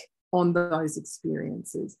take on those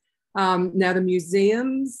experiences. Now, the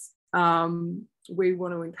museums, we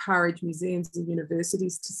want to encourage museums and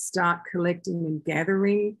universities to start collecting and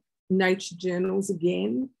gathering nature journals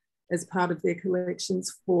again as part of their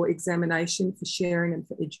collections for examination, for sharing and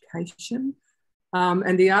for education.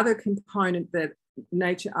 And the other component that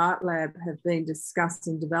NatureArt Lab have been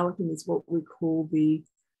discussing developing is what we call the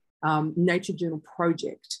Nature Journal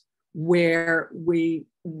Project, where we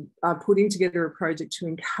are putting together a project to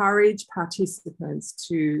encourage participants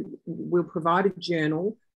to, we'll provide a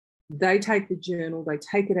journal, they take the journal, they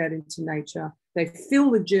take it out into nature, they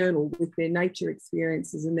fill the journal with their nature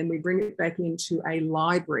experiences, and then we bring it back into a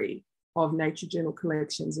library of nature journal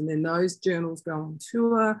collections. And then those journals go on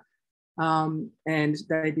tour and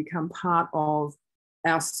they become part of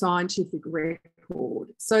our scientific record.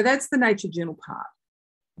 So that's the nature journal part.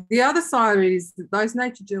 The other side is that those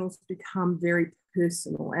nature journals become very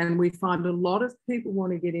personal, and we find a lot of people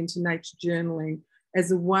want to get into nature journaling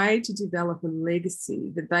as a way to develop a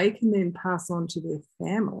legacy that they can then pass on to their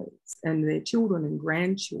families and their children and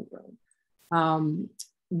grandchildren.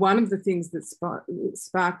 One of the things that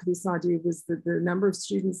sparked this idea was that the number of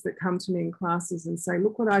students that come to me in classes and say,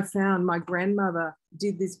 look what I found, my grandmother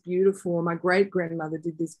did this beautiful, or my great-grandmother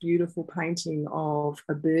did this beautiful painting of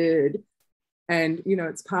a bird. And, you know,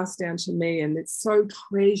 it's passed down to me, and it's so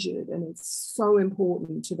treasured and it's so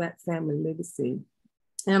important to that family legacy.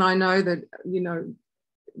 And I know that, you know,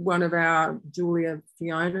 one of our, Julia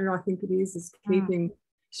Fiona, I think it is keeping,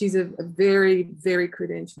 she's a very, very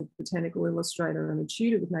credentialed botanical illustrator and a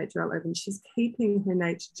tutor with NatureArt Lab, and she's keeping her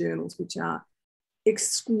nature journals, which are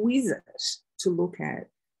exquisite to look at,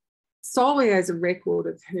 solely as a record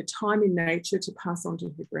of her time in nature to pass on to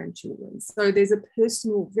her grandchildren. So there's a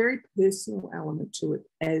personal, very personal element to it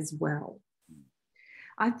as well.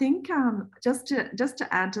 I think just to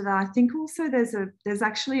add to that, I think also there's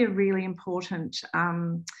actually a really important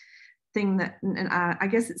thing that, and I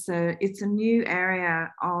guess it's a new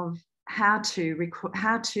area of how to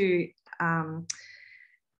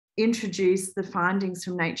introduce the findings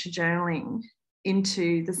from nature journaling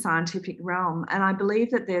into the scientific realm. And I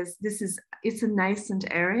believe that it's a nascent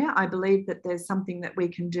area. I believe that there's something that we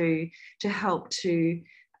can do to help to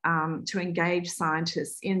engage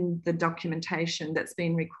scientists in the documentation that's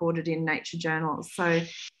been recorded in nature journals. So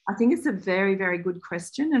I think it's a very, very good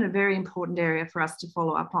question and a very important area for us to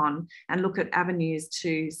follow up on and look at avenues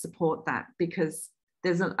to support that, because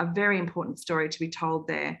there's a very important story to be told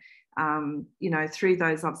there, you know, through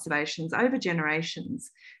those observations over generations,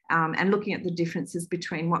 and looking at the differences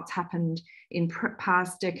between what's happened in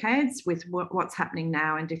past decades with what's happening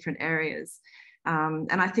now in different areas.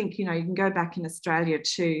 And I think, you know, you can go back in Australia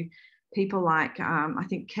to people like, I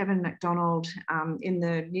think Kevin McDonald in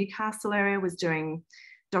the Newcastle area was doing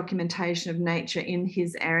documentation of nature in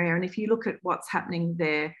his area. And if you look at what's happening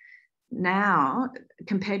there now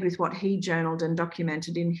compared with what he journaled and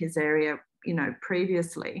documented in his area, you know,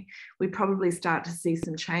 previously, we probably start to see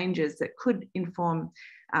some changes that could inform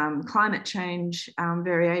climate change,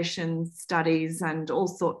 variation studies, and all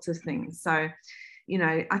sorts of things. So, you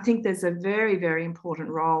know, I think there's a very, very important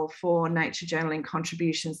role for nature journaling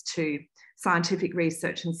contributions to scientific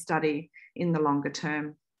research and study in the longer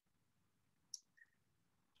term.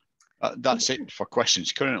 That's it for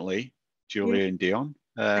questions currently, Julie and Dion.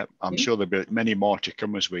 I'm sure there'll be many more to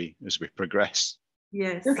come as we progress.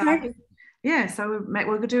 Yes. Okay. So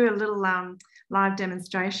we'll do a little live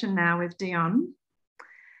demonstration now with Dion.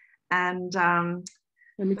 And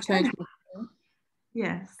let me change my phone.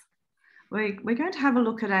 Yes, we're going to have a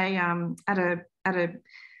look at a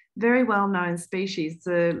very well-known species,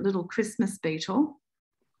 the little Christmas beetle,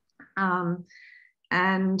 and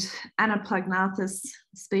Anaplagnathus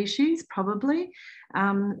species, probably.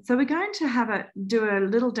 So we're going to do a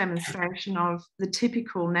little demonstration of the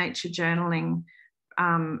typical nature journaling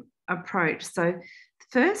approach. So the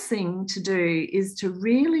first thing to do is to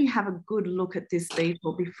really have a good look at this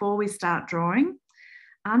beetle before we start drawing.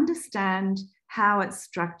 Understand how it's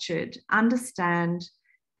structured, understand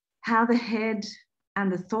how the head and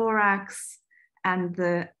the thorax and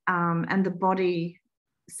the body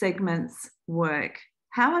segments work.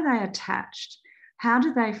 How are they attached? How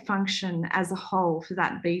do they function as a whole for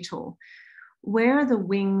that beetle? Where are the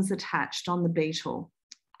wings attached on the beetle?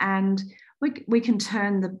 And we can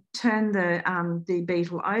turn the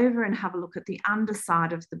beetle over and have a look at the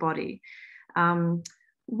underside of the body.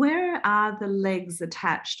 Where are the legs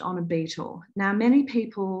attached on a beetle? Now, many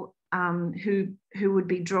people who would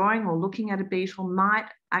be drawing or looking at a beetle might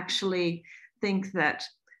actually think that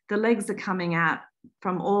the legs are coming out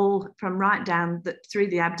from right down through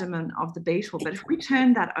the abdomen of the beetle. But if we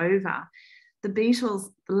turn that over, the beetle's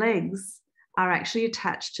legs are actually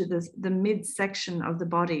attached to the midsection of the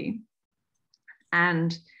body.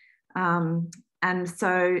 And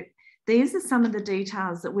so these are some of the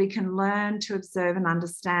details that we can learn to observe and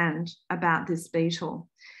understand about this beetle.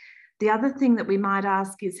 The other thing that we might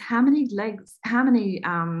ask is how many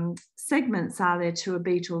segments are there to a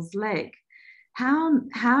beetle's leg?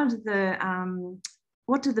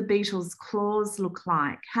 What do the beetle's claws look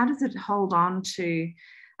like? How does it hold on to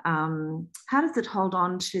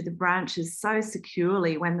the branches so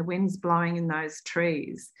securely when the wind's blowing in those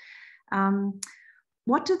trees?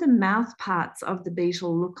 What do the mouth parts of the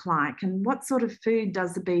beetle look like, and what sort of food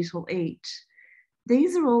does the beetle eat?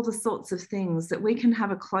 These are all the sorts of things that we can have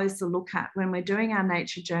a closer look at when we're doing our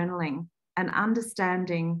nature journaling and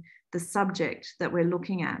understanding the subject that we're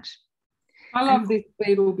looking at. I love this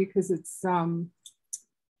beetle because it's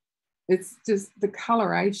just the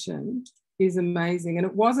coloration is amazing. And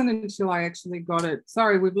it wasn't until I actually got it.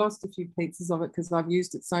 Sorry, we've lost a few pieces of it because I've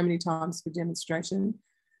used it so many times for demonstration.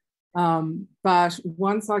 But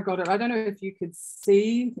once I got it, I don't know if you could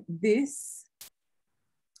see this.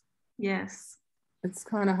 Yes. It's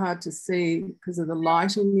kind of hard to see because of the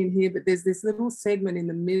lighting in here, but there's this little segment in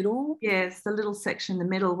the middle. Yes, the little section in the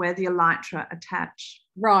middle where the elytra attach.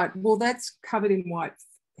 Right. Well, that's covered in white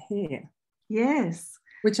hair. Yes.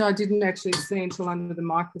 Which I didn't actually see until under the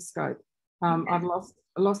microscope. I've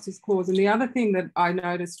lost his claws. And the other thing that I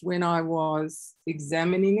noticed when I was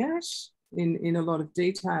examining it in a lot of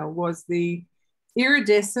detail was the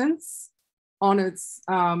iridescence on its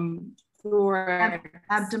thorax.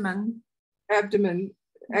 Abdomen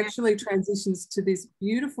actually transitions to this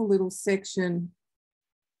beautiful little section.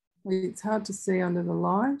 It's hard to see under the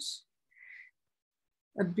light.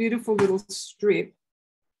 A beautiful little strip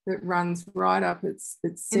that runs right up its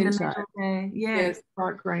centre. Yes,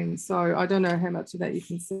 bright green. So I don't know how much of that you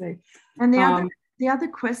can see. And the other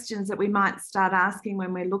questions that we might start asking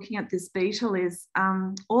when we're looking at this beetle is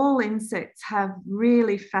all insects have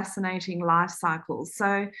really fascinating life cycles.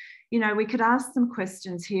 So, you know, we could ask some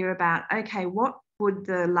questions here about, okay, what would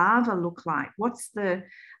the larva look like? What are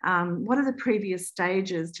the previous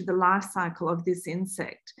stages to the life cycle of this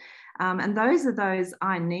insect? And those are those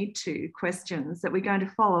I need to questions that we're going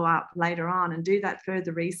to follow up later on and do that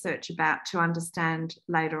further research about to understand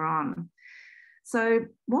later on. So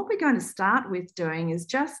what we're going to start with doing is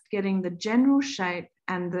just getting the general shape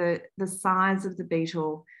and the size of the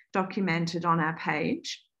beetle documented on our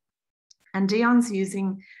page. And Dion's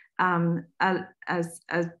using a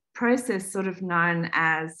process sort of known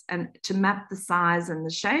as to map the size and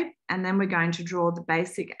the shape, and then we're going to draw the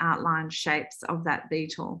basic outline shapes of that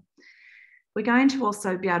beetle. we're going to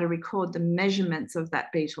also be able to record the measurements of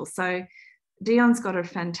that beetle. So Dion's got a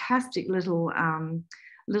fantastic little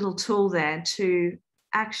tool there to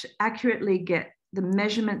accurately get the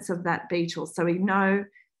measurements of that beetle. So we know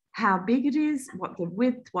how big it is, what the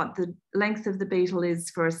width, what the length of the beetle is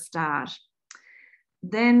for a start.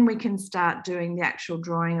 Then we can start doing the actual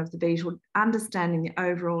drawing of the beetle, understanding the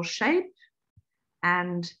overall shape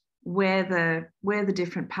and where the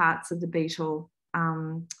different parts of the beetle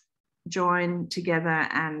join together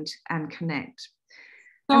and connect.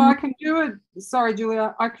 So I can do it, sorry,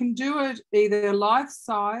 Julia, I can do it either life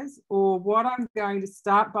size, or what I'm going to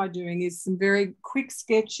start by doing is some very quick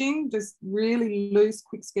sketching, just really loose,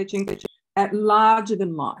 quick sketching at larger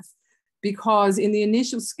than life. Because in the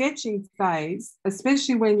initial sketching phase,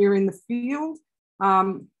 especially when you're in the field,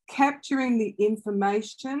 capturing the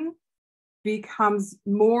information becomes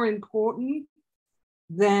more important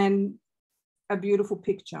than a beautiful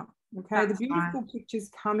picture. Okay, the beautiful pictures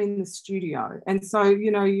come in the studio, and so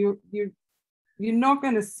you're not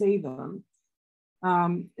going to see them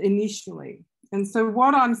initially. And so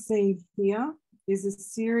what I'm seeing here is a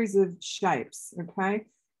series of shapes. Okay,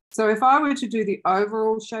 so if I were to do the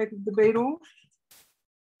overall shape of the beetle,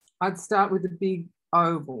 I'd start with a big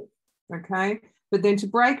oval. Okay, but then to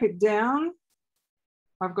break it down,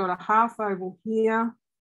 I've got a half oval here.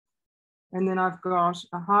 And then I've got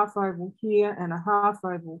a half oval here and a half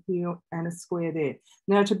oval here and a square there.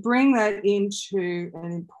 Now, to bring that into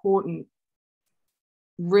an important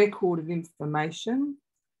record of information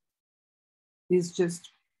is just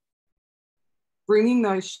bringing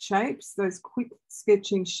those shapes, those quick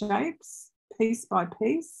sketching shapes, piece by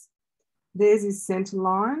piece. There's his center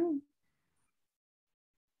line.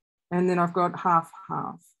 And then I've got half.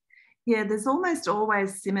 Yeah, there's almost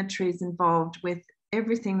always symmetries involved with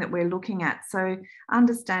everything that we're looking at. So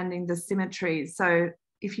understanding the symmetries. So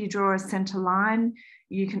if you draw a center line,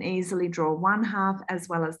 you can easily draw one half as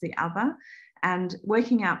well as the other, and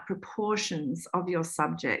working out proportions of your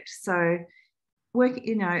subject. So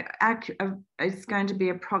it's going to be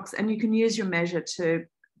approximate, and you can use your measure to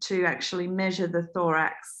actually measure the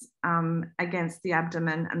thorax against the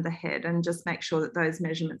abdomen and the head, and just make sure that those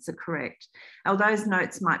measurements are correct. Now, those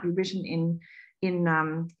notes might be written in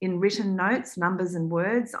written notes, numbers and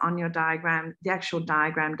words on your diagram. The actual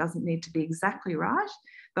diagram doesn't need to be exactly right,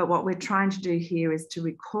 but what we're trying to do here is to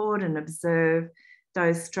record and observe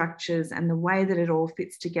those structures and the way that it all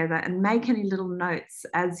fits together, and make any little notes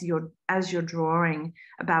as you're drawing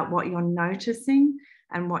about what you're noticing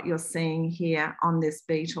and what you're seeing here on this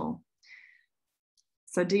beetle.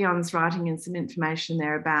 So Dion's writing in some information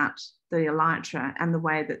there about the elytra and the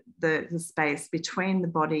way that the space between the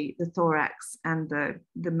body, the thorax, and the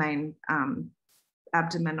main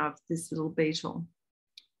abdomen of this little beetle,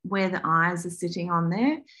 where the eyes are sitting on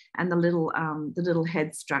there, and the little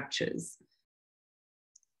head structures.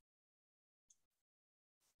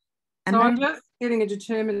 And so I'm just getting a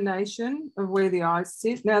determination of where the eyes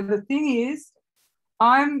sit. Now, the thing is,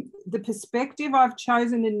 the perspective I've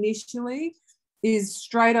chosen initially is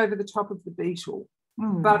straight over the top of the beetle.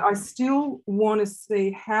 But I still want to see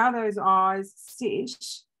how those eyes sit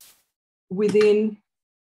within,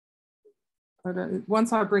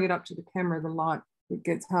 once I bring it up to the camera, the light, it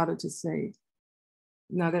gets harder to see.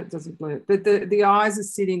 No, that doesn't blur. But the eyes are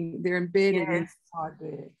sitting, they're embedded inside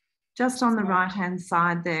there. Just on the right-hand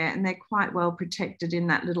side there, and they're quite well protected in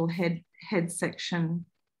that little head section.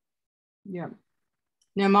 Yeah.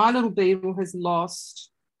 Now, my little beetle has lost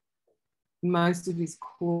most of his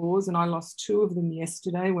claws, and I lost 2 of them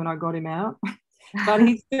yesterday when I got him out. But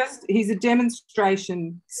he's a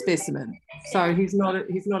demonstration specimen, so he's not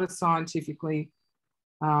a scientifically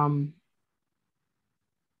a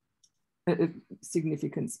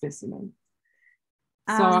significant specimen.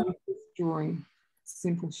 So I'm just drawing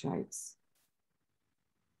simple shapes,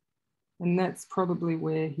 and that's probably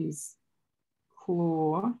where his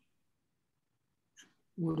claw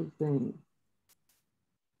would have been.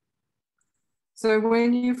 So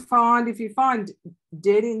if you find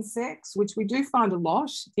dead insects, which we do find a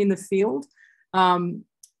lot in the field,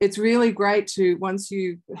 it's really great to, once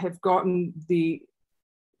you have gotten the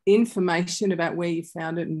information about where you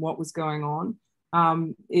found it and what was going on,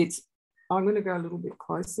 I'm going to go a little bit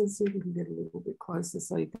closer, see if we can get a little bit closer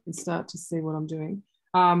so you can start to see what I'm doing.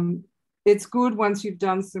 It's good once you've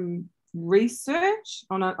done some research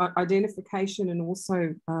on identification and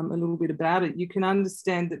also a little bit about it, you can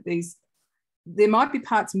understand that there might be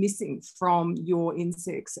parts missing from your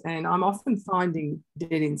insects, and I'm often finding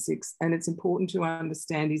dead insects, and it's important to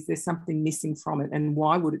understand, is there something missing from it, and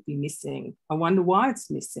why would it be missing? I wonder why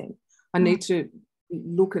it's missing. I need to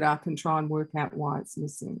look it up and try and work out why it's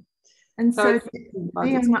missing. And so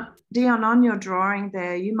Dion, on your drawing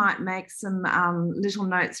there, you might make some little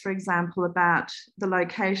notes, for example, about the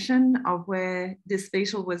location of where this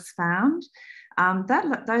beetle was found.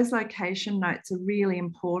 Those location notes are really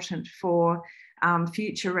important for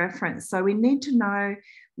future reference. So we need to know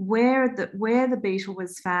where the beetle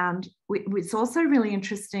was found. It's also really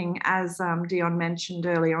interesting, as Dion mentioned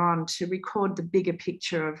earlier on, to record the bigger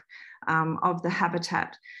picture of the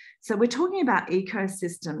habitat. So we're talking about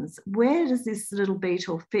ecosystems. Where does this little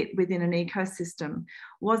beetle fit within an ecosystem?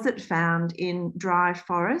 Was it found in dry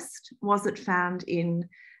forest? Was it found in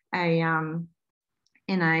a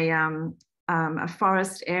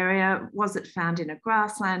forest area? Was it found in a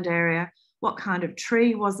grassland area? What kind of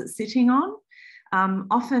tree was it sitting on?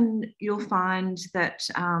 Often you'll find that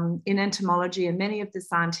in entomology and many of the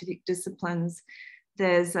scientific disciplines,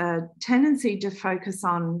 there's a tendency to focus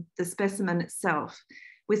on the specimen itself.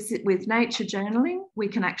 With nature journaling, we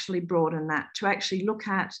can actually broaden that to actually look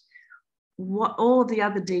at what all of the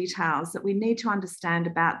other details that we need to understand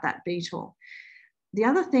about that beetle. The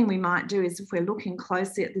other thing we might do is, if we're looking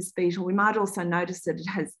closely at this beetle, we might also notice that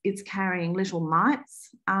it's carrying little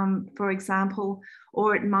mites, for example,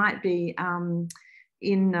 or it might be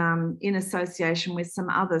in association with some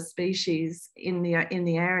other species in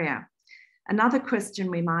the area. Another question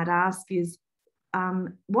we might ask is,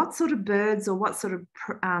 what sort of birds or what sort of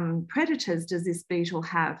predators does this beetle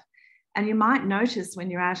have? And you might notice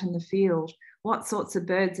when you're out in the field what sorts of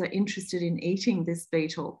birds are interested in eating this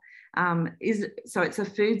beetle. So it's a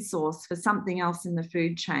food source for something else in the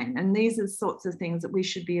food chain. And these are sorts of things that we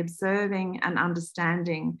should be observing and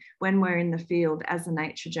understanding when we're in the field as a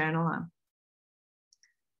nature journaler.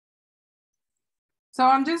 So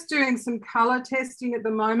I'm just doing some colour testing at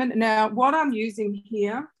the moment. Now, what I'm using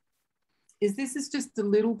here is this is just a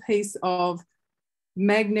little piece of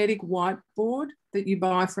magnetic whiteboard that you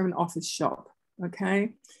buy from an office shop,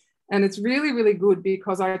 okay? And it's really, really good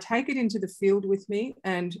because I take it into the field with me,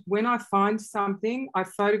 and when I find something, I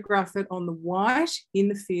photograph it on the white in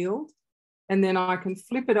the field, and then I can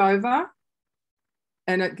flip it over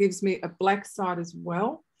and it gives me a black side as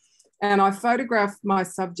well. And I photograph my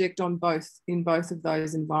subject in both of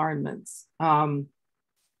those environments. And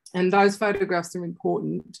those photographs are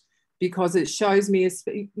important because it shows me,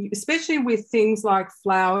 especially with things like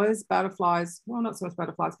flowers, butterflies, well, not so much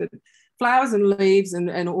butterflies, but flowers and leaves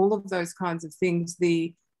and all of those kinds of things,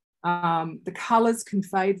 the colours can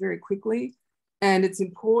fade very quickly. And it's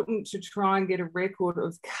important to try and get a record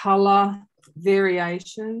of colour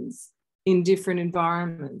variations in different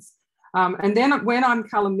environments. And then when I'm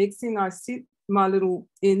colour mixing, I sit my little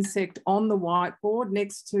insect on the whiteboard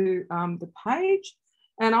next to the page,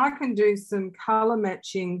 and I can do some colour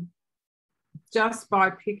matching just by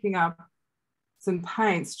picking up some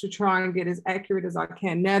paints to try and get as accurate as I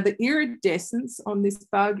can. Now, the iridescence on this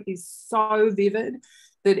bug is so vivid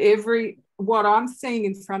that what I'm seeing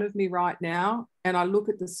in front of me right now, and I look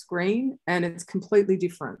at the screen and it's completely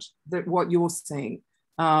different than what you're seeing.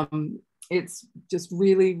 It's just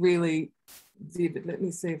really, really vivid. Let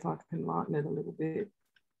me see if I can lighten it a little bit.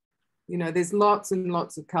 You know, there's lots and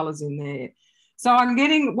lots of colours in there. So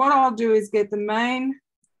what I'll do is get the main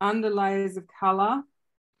underlayers of colour,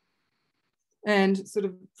 and sort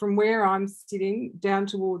of from where I'm sitting down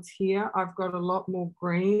towards here, I've got a lot more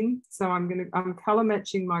green. So I'm colour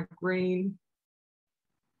matching my green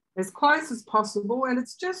as close as possible. And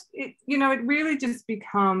it's just, it really just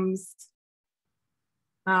becomes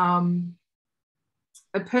a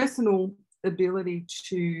personal ability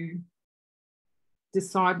to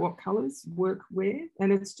decide what colours work where.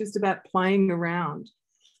 And it's just about playing around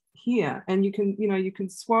here. And you can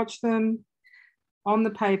swatch them on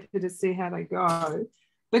the paper to see how they go.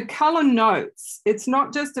 But colour notes, it's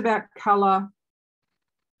not just about colour.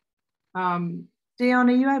 Dion,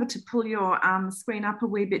 are you able to pull your screen up a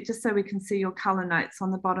wee bit just so we can see your colour notes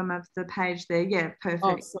on the bottom of the page there? Yeah, perfect.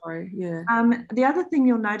 Oh, sorry, yeah. The other thing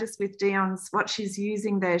you'll notice with Dion's, what she's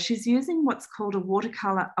using there, she's using what's called a water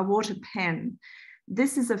pen.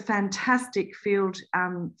 This is a fantastic field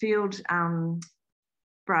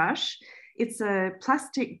brush. It's a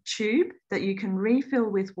plastic tube that you can refill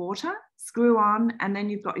with water, screw on, and then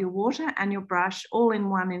you've got your water and your brush all in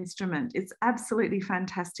one instrument. It's absolutely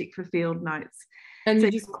fantastic for field notes. And so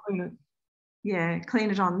you just clean it. Yeah, clean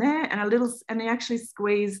it on there, and you actually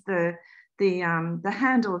squeeze the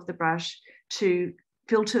handle of the brush to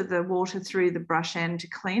filter the water through the brush end to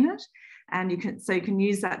clean it. And you can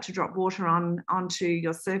use that to drop water onto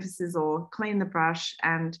your surfaces or clean the brush,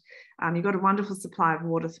 and you've got a wonderful supply of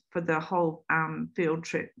water for the whole field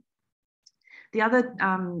trip. The other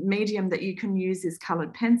medium that you can use is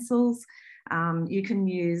coloured pencils. You can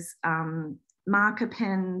use marker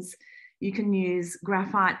pens. You can use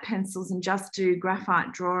graphite pencils and just do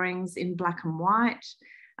graphite drawings in black and white.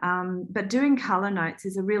 But doing colour notes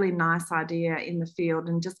is a really nice idea in the field,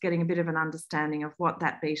 and just getting a bit of an understanding of what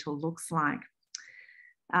that beetle looks like.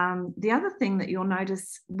 The other thing that you'll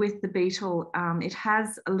notice with the beetle, it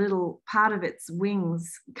has a little part of its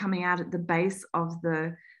wings coming out at the base of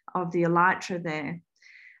the elytra there.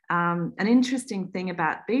 An interesting thing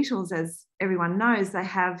about beetles, as everyone knows, they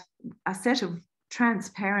have a set of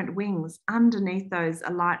transparent wings underneath those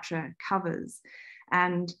elytra covers.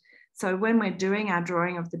 And so when we're doing our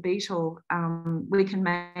drawing of the beetle, we can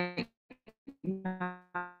make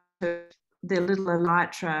the little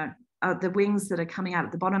elytra, the wings that are coming out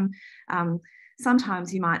at the bottom.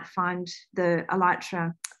 Sometimes you might find the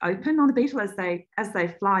elytra open on the beetle as they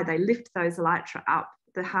fly. They lift those elytra up,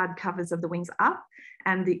 the hard covers of the wings up,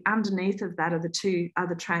 and the underneath of that are the two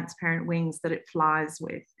other transparent wings that it flies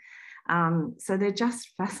with. So they're just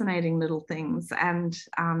fascinating little things, and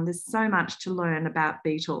there's so much to learn about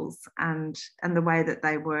beetles and the way that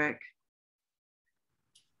they work.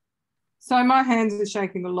 So my hands are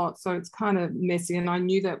shaking a lot, so it's kind of messy, and I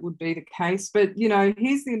knew that would be the case. But, you know,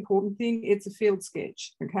 here's the important thing. It's a field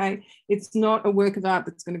sketch, okay? It's not a work of art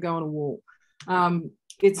that's going to go on a wall.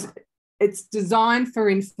 It's designed for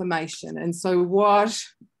information. And so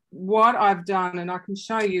what I've done, and I can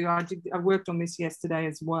show you, I worked on this yesterday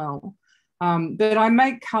as well, but I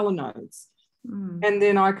make colour notes. And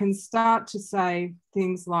then I can start to say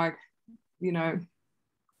things like, you know,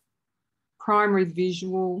 primary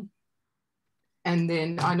visual. And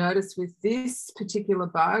then I notice with this particular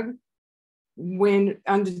bug, when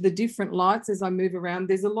under the different lights as I move around,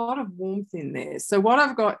 there's a lot of warmth in there. So what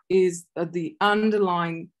I've got is the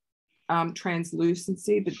underlying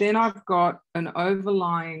translucency, but then I've got an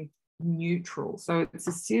overlying neutral. So it's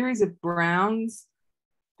a series of browns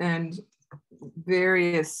and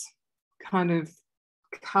various kind of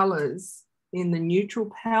colours in the neutral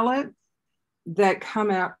palette that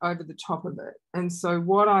come out over the top of it. And so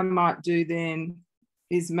what I might do then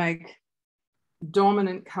is make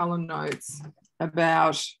dominant colour notes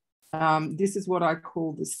about, this is what I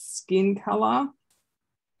call the skin colour,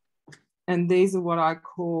 and these are what I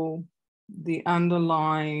call the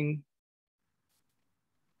underlying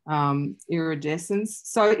iridescence.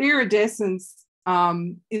 So iridescence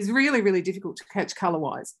is really, really difficult to catch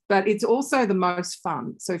colour-wise, but it's also the most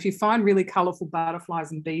fun. So if you find really colourful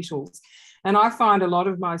butterflies and beetles, and I find a lot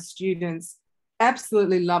of my students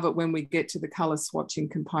absolutely love it when we get to the colour swatching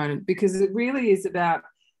component, because it really is about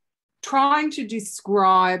trying to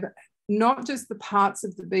describe not just the parts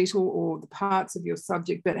of the beetle or the parts of your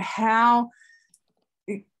subject, but how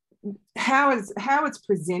it's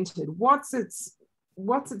presented, what's its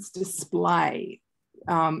display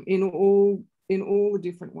in all the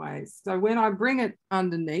different ways. So when I bring it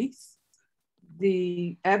underneath,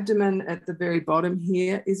 the abdomen at the very bottom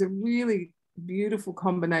here is a really beautiful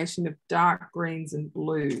combination of dark greens and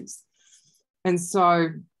blues. And so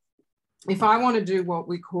if I want to do what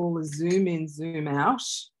we call a zoom in, zoom out,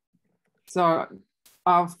 so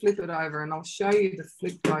I'll flip it over and I'll show you the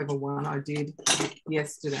flipped over one I did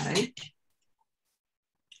yesterday.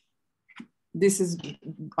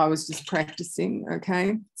 I was just practicing,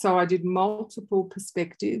 okay? So I did multiple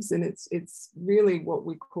perspectives, and it's really what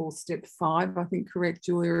we call step 5, I think, correct,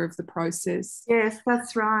 Julia, of the process? Yes,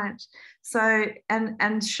 that's right. So,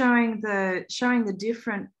 and showing the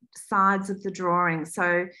different sides of the drawing.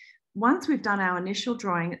 So once we've done our initial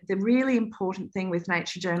drawing, the really important thing with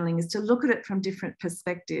nature journaling is to look at it from different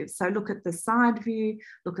perspectives. So look at the side view,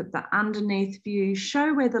 look at the underneath view,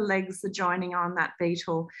 show where the legs are joining on that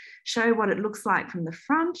beetle, show what it looks like from the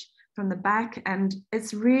front, from the back, and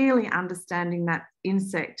it's really understanding that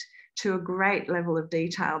insect to a great level of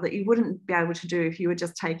detail that you wouldn't be able to do if you were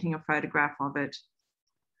just taking a photograph of it.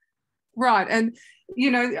 Right. And,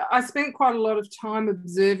 you know, I spent quite a lot of time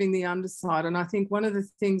observing the underside. And I think one of the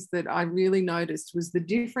things that I really noticed was the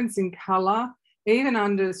difference in colour, even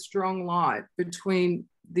under strong light, between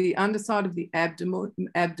the underside of the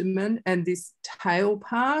abdomen and this tail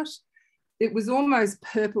part. It was almost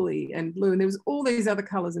purpley and blue, and there was all these other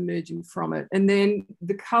colours emerging from it. And then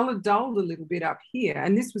the colour dulled a little bit up here.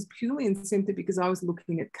 And this was purely and simply because I was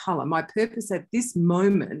looking at colour. My purpose at this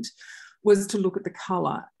moment was to look at the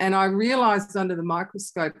colour. And I realised under the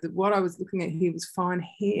microscope that what I was looking at here was fine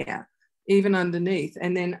hair, even underneath.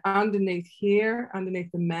 And then underneath here,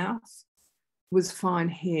 underneath the mouth, was fine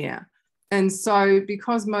hair. And so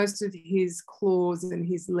because most of his claws and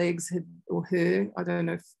his legs had, or her, I don't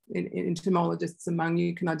know if entomologists among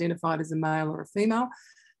you can identify it as a male or a female,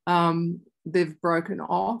 they've broken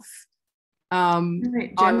off.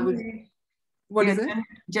 What is it?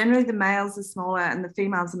 Generally, the males are smaller and the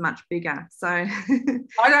females are much bigger. So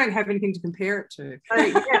I don't have anything to compare it to.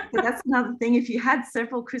 So that's another thing. If you had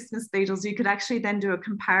several Christmas beetles, you could actually then do a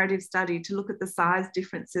comparative study to look at the size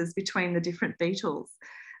differences between the different beetles.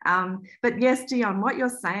 But yes, Dion, what you're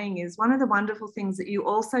saying is one of the wonderful things that you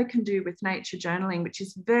also can do with nature journaling, which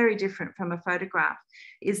is very different from a photograph,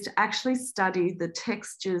 is to actually study the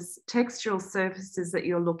textural surfaces that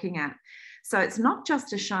you're looking at. So it's not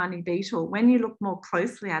just a shiny beetle. When you look more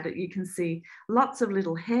closely at it, you can see lots of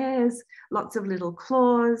little hairs, lots of little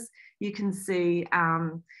claws. You can see,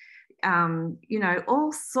 you know,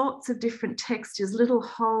 all sorts of different textures, little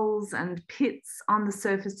holes and pits on the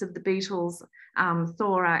surface of the beetle's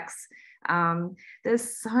thorax.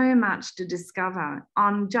 There's so much to discover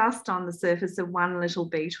just on the surface of one little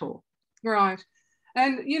beetle. Right.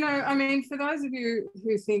 And, you know, I mean, for those of you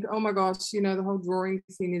who think, oh my gosh, you know, the whole drawing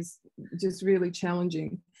thing is just really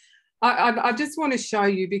challenging, I just want to show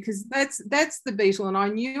you, because that's the beetle, and I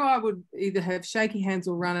knew I would either have shaky hands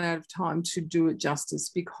or run out of time to do it justice,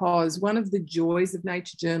 because one of the joys of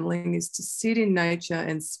nature journaling is to sit in nature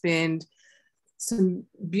and spend some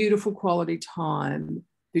beautiful quality time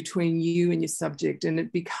between you and your subject, and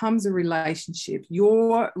it becomes a relationship,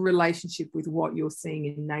 your relationship with what you're seeing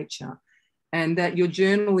in nature. And that your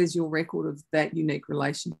journal is your record of that unique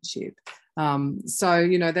relationship. So,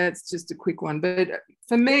 you know, that's just a quick one. But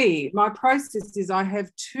for me, my process is I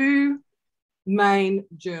have two main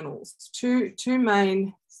journals, two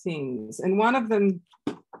main things. And one of them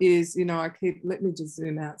is, you know, let me just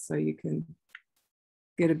zoom out so you can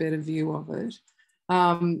get a better view of it.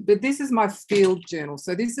 But this is my field journal.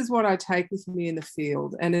 So this is what I take with me in the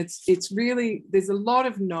field. And it's really, there's a lot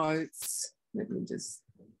of notes. Let me just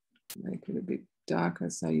make it a bit darker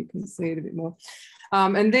so you can see it a bit more.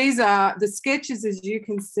 And these are the sketches, as you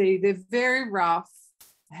can see, they're very rough.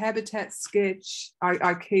 Habitat sketch.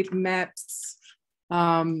 I keep maps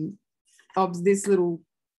of this little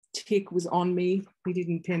tick was on me. He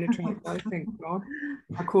didn't penetrate though, thank God.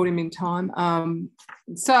 I caught him in time.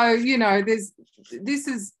 So, you know, this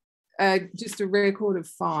is just a record of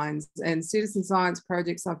finds and citizen science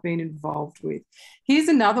projects I've been involved with. Here's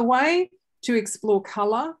another way to explore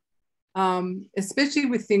colour. Especially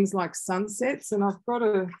with things like sunsets, and I've got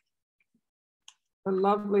a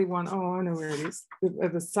lovely one. Oh, I know where it is,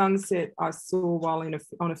 of a sunset I saw while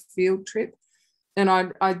on a field trip, and I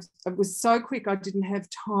was so quick I didn't have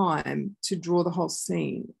time to draw the whole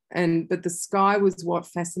scene, but the sky was what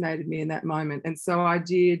fascinated me in that moment, and so I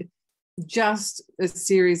did just a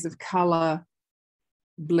series of colour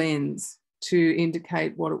blends to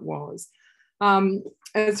indicate what it was.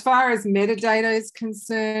 As far as metadata is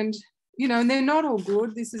concerned, you know, and they're not all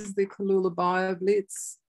good. This is the Cooloola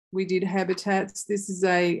BioBlitz. We did habitats. This is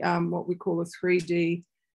a what we call a 3D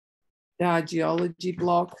geology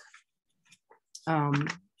block.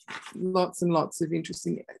 Lots and lots of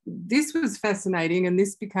interesting. This was fascinating, and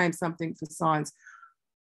this became something for science.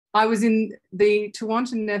 I was in the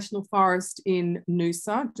Tewantin National Forest in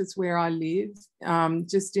Noosa, just where I live,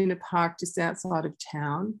 just in a park just outside of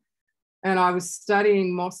town. And I was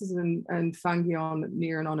studying mosses and fungi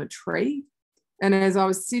near and on a tree. And as I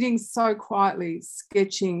was sitting so quietly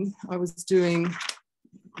sketching, I was doing,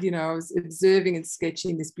 you know, I was observing and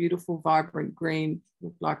sketching this beautiful, vibrant green,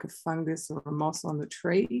 looked like a fungus or a moss on the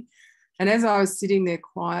tree. And as I was sitting there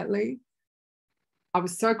quietly, I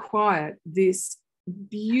was so quiet, this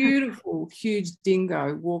beautiful, huge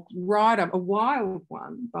dingo walked right up, a wild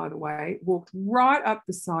one, by the way, walked right up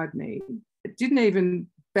beside me. It didn't even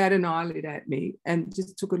bat an eyelid at me and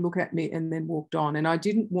just took a look at me and then walked on. And I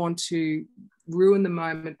didn't want to ruin the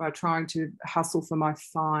moment by trying to hustle for my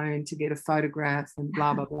phone to get a photograph and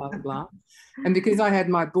blah, blah, blah, blah. And because I had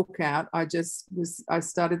my book out, I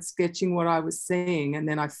started sketching what I was seeing. And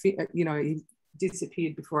then you know, he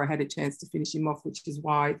disappeared before I had a chance to finish him off, which is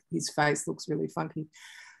why his face looks really funky.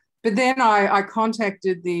 But then I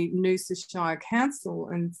contacted the Noosa Shire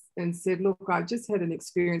Council and said, look, I've just had an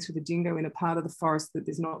experience with a dingo in a part of the forest that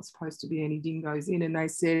there's not supposed to be any dingoes in. And they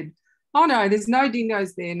said, oh, no, there's no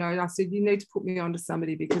dingoes there. No. And I said, you need to put me on to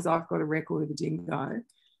somebody because I've got a record of a dingo.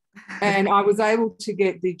 And I was able to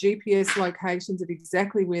get the GPS locations of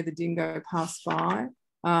exactly where the dingo passed by.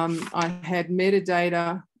 I had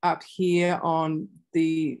metadata up here on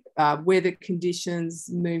the weather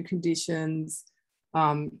conditions, moon conditions,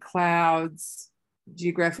 clouds,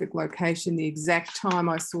 geographic location, the exact time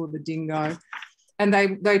I saw the dingo. And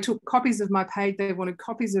they took copies of my page. They wanted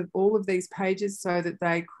copies of all of these pages so that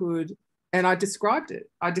they could, and I described it.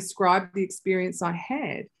 I described the experience I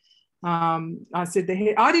had. I said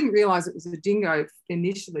I didn't realise it was a dingo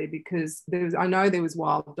initially because I know there was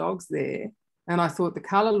wild dogs there, and I thought the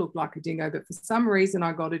colour looked like a dingo, but for some reason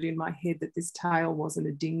I got it in my head that this tail wasn't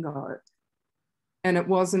a dingo. And it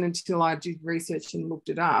wasn't until I did research and looked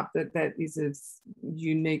it up that is a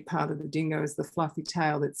unique part of the dingo, is the fluffy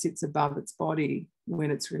tail that sits above its body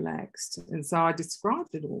when it's relaxed. And so I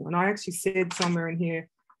described it all. And I actually said somewhere in here,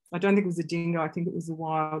 I don't think it was a dingo, I think it was a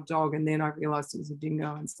wild dog. And then I realised it was a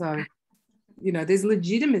dingo. And so, you know, there's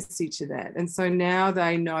legitimacy to that. And so now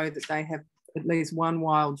they know that they have at least one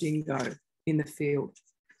wild dingo in the field.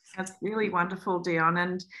 That's really wonderful,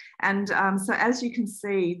 Dion. And so as you can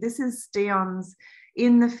see, this is Dion's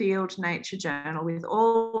In the Field Nature Journal with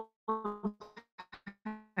all of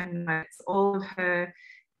her notes, all of her,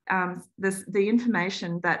 the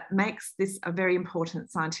information that makes this a very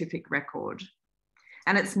important scientific record.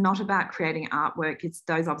 And it's not about creating artwork, it's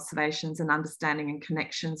those observations and understanding and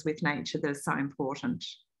connections with nature that are so important.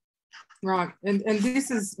 Right, and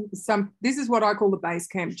this is what I call the base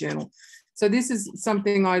camp journal. So this is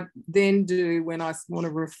something I then do when I want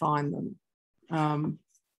to refine them.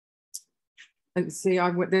 And see,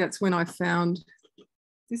 that's when I found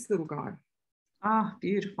this little guy. Oh,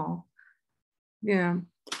 beautiful. Yeah.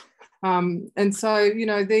 And so, you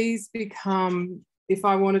know, these become, if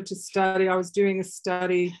I wanted to study, I was doing a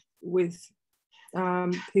study with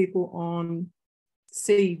people on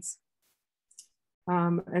seeds.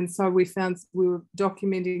 And so we were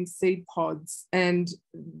documenting seed pods, and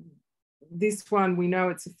this one, we know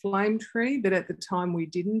it's a flame tree, but at the time we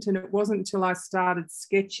didn't. And it wasn't until I started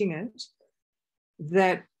sketching it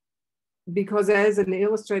that, because as an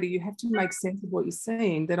illustrator, you have to make sense of what you're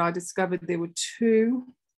seeing, that I discovered there were two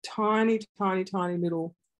tiny, tiny, tiny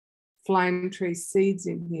little flame tree seeds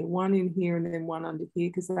in here, one in here and then one under here,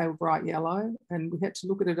 because they were bright yellow. And we had to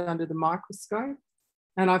look at it under the microscope.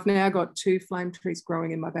 And I've now got two flame trees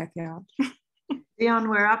growing in my backyard. Dion,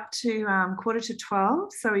 we're up to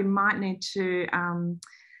 11:45, so we might need to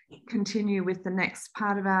continue with the next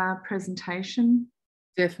part of our presentation.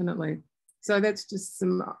 Definitely. So that's just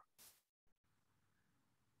some...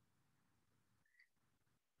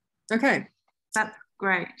 Okay. That's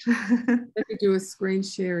great. Let me do a screen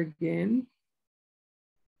share again.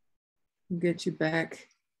 Get you back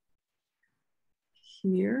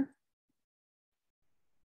here.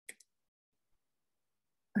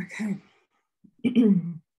 Okay.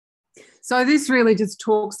 So this really just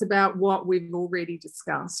talks about what we've already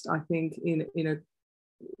discussed, I think, in a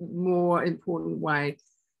more important way.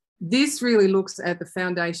 This really looks at the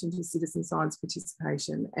foundation to citizen science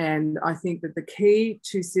participation. And I think that the key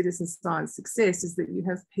to citizen science success is that you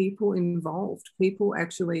have people involved, people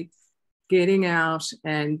actually getting out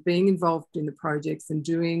and being involved in the projects and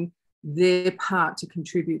doing their part to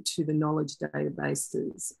contribute to the knowledge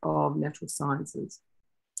databases of natural sciences.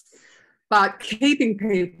 But keeping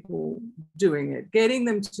people doing it, getting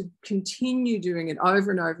them to continue doing it over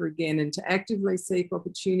and over again, and to actively seek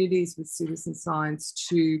opportunities with citizen science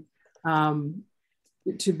to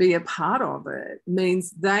be a part of it,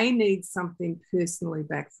 means they need something personally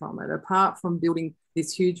back from it. Apart from building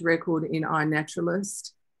this huge record in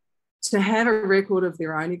iNaturalist, to have a record of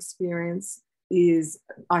their own experience is,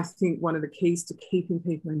 I think, one of the keys to keeping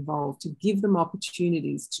people involved, to give them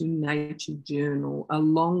opportunities to nature journal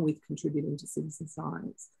along with contributing to citizen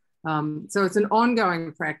science. So it's an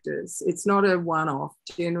ongoing practice. It's not a one-off.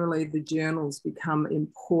 Generally, the journals become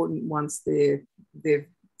important once they've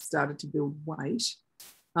started to build weight.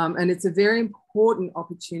 And it's a very important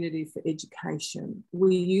opportunity for education.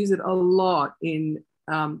 We use it a lot in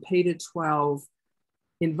Peter 12,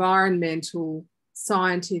 environmental,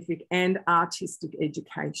 scientific and artistic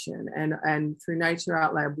education, and through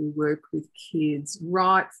NatureArt Lab we work with kids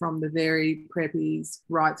right from the very preppies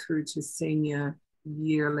right through to senior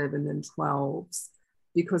year 11 and 12s,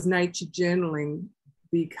 because nature journaling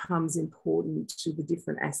becomes important to the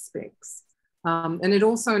different aspects, and it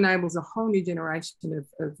also enables a whole new generation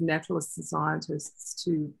of naturalists and scientists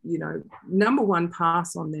to, you know, number one,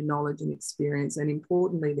 pass on their knowledge and experience, and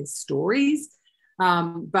importantly their stories.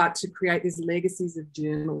 But to create these legacies of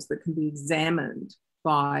journals that can be examined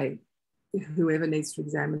by whoever needs to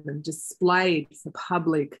examine them, displayed for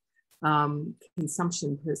public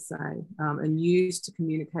consumption per se, and used to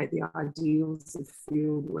communicate the ideals of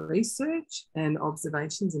field research and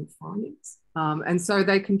observations and findings. And so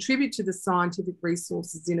they contribute to the scientific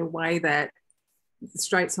resources in a way that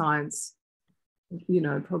straight science, you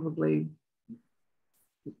know, probably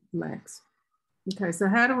lacks. Okay, so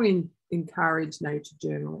how do we encourage nature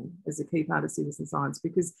journaling as a key part of citizen science?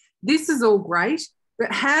 Because this is all great,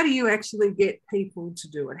 but how do you actually get people to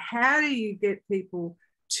do it? How do you get people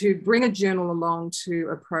to bring a journal along to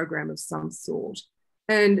a program of some sort.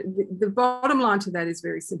 And the bottom line to that is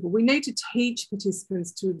very simple. We need to teach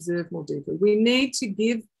participants to observe more deeply. We need to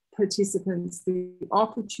give participants the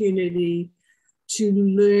opportunity to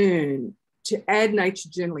learn, to add nature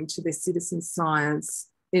journaling to their citizen science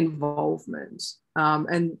involvement,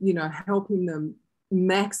 and, you know, helping them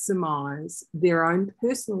maximize their own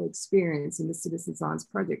personal experience in the citizen science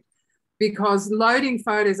project. Because loading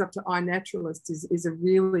photos up to iNaturalist is a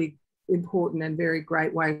really important and very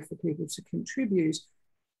great way for people to contribute,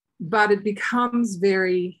 but it becomes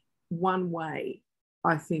very one way,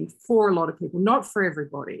 I think, for a lot of people, not for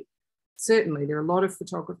everybody. Certainly, there are a lot of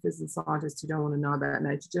photographers and scientists who don't want to know about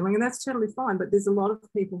nature journaling, and that's totally fine, but there's a lot of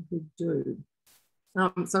people who do.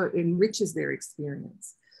 So it enriches their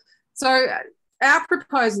experience. So our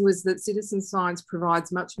proposal is that citizen science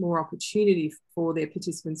provides much more opportunity for their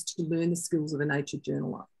participants to learn the skills of a nature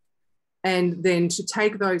journaler, and then to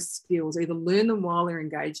take those skills, either learn them while they're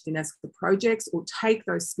engaged in ASCA projects, or take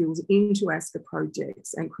those skills into ASCA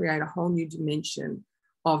projects and create a whole new dimension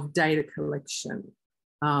of data collection.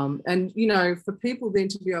 And, you know, for people then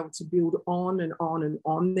to be able to build on and on and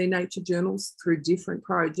on their nature journals through different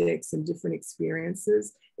projects and different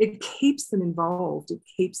experiences, it keeps them involved, it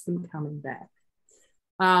keeps them coming back.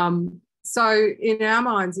 So in our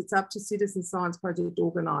minds, it's up to citizen science project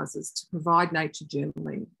organisers to provide nature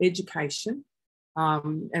journaling education,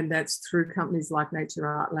 and that's through companies like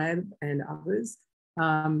NatureArt Lab and others,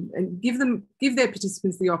 and give their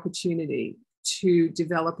participants the opportunity to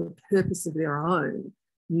develop a purpose of their own,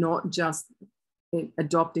 not just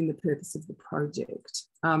adopting the purpose of the project.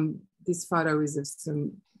 This photo is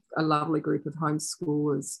of a lovely group of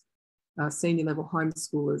homeschoolers, senior level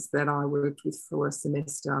homeschoolers that I worked with for a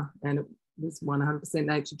semester, and it was 100%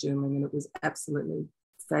 nature journaling, and it was absolutely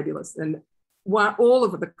fabulous. And all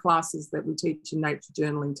of the classes that we teach in nature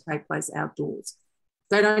journaling take place outdoors.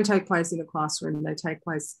 They don't take place in a classroom. They take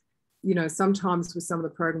place, you know, sometimes with some of the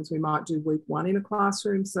programs we might do week one in a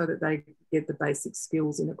classroom so that they get the basic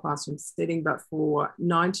skills in a classroom setting, but for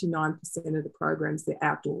 99% of the programs, they're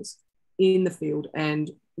outdoors in the field,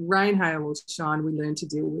 and rain, hail or shine, we learn to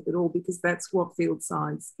deal with it all, because that's what field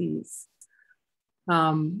science is.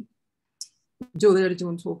 Julia, did you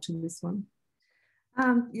want to talk to this one?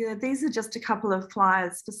 Yeah, these are just a couple of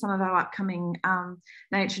flyers for some of our upcoming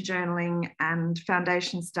nature journaling and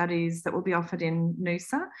foundation studies that will be offered in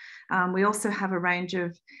Noosa. We also have a range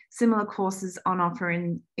of similar courses on offer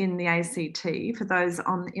in the ACT for those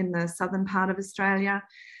in the southern part of Australia.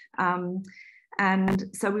 And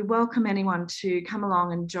so we welcome anyone to come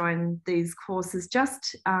along and join these courses,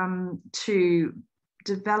 just to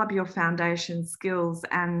develop your foundation skills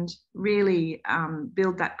and really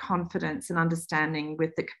build that confidence and understanding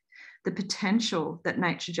with the potential that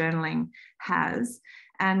nature journaling has,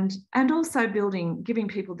 and also giving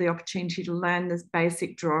people the opportunity to learn the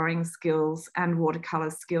basic drawing skills and watercolour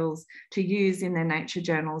skills to use in their nature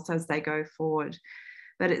journals as they go forward.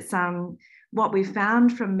 But it's what we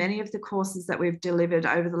found from many of the courses that we've delivered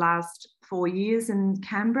over the last 4 years in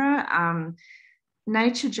Canberra,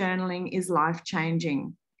 nature journaling is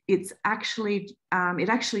life-changing. It actually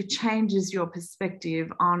changes your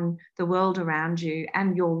perspective on the world around you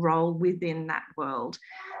and your role within that world.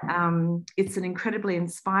 It's an incredibly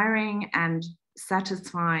inspiring and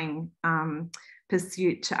satisfying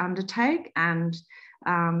pursuit to undertake, and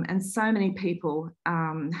so many people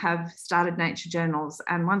have started nature journals,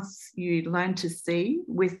 and once you learn to see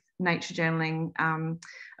with nature journaling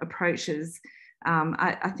approaches,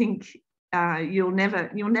 I think you'll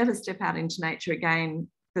never step out into nature again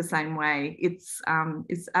the same way. It's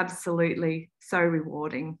absolutely so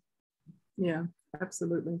rewarding. Yeah,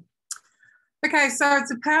 absolutely. Okay, so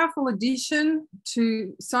it's a powerful addition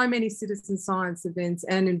to so many citizen science events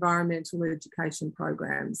and environmental education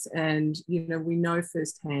programs. And, you know, we know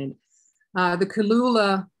firsthand the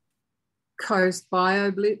Cooloola Coast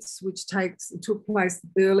BioBlitz, which took place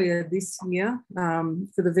earlier this year,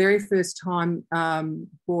 for the very first time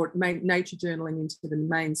brought nature journaling into the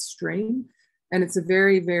mainstream. And it's a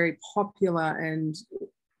very, very popular and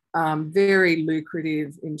very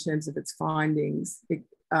lucrative in terms of its findings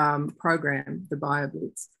program, the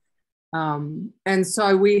BioBlitz. And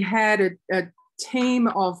so we had a team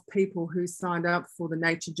of people who signed up for the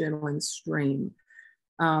nature journaling stream.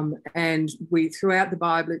 And throughout the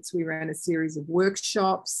BioBlitz, we ran a series of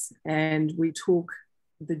workshops, and we took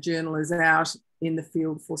the journalers out in the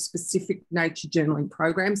field for specific nature journaling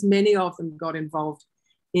programs. Many of them got involved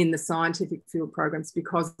in the scientific field programs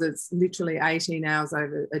because it's literally 18 hours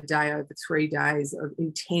over a day, over 3 days of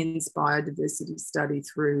intense biodiversity study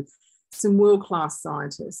through some world-class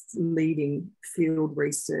scientists leading field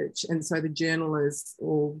research. And so the journalists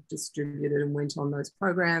all distributed and went on those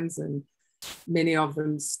programs, and many of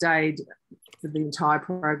them stayed for the entire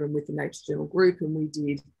program with the Nature Journal group. And we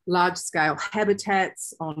did large-scale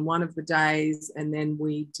habitats on one of the days. And then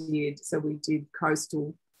we did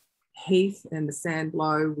coastal heath and the sand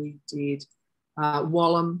blow. We did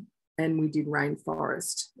Wallam, and we did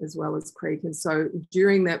rainforest as well as creek. And so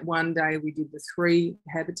during that one day, we did the 3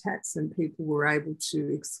 habitats, and people were able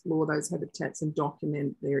to explore those habitats and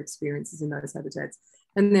document their experiences in those habitats.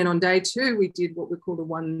 And then on day 2, we did what we call the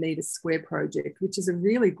 1 metre square project, which is a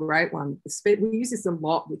really great one. We use this a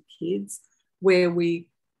lot with kids, where we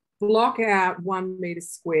block out 1 metre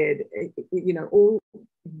squared,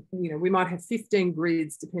 we might have 15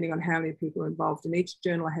 grids depending on how many people are involved, and each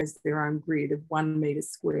journal has their own grid of 1 metre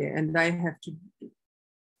square, and they have to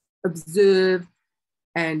observe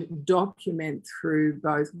and document through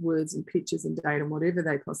both words and pictures and data and whatever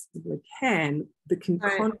they possibly can the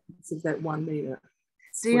contents of that 1 metre.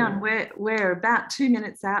 Dion, we're about 2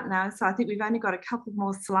 minutes out now, so I think we've only got a couple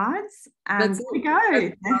more slides, and there we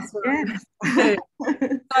go. So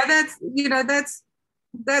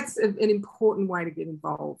that's an important way to get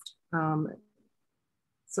involved.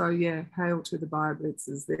 So yeah, hail to the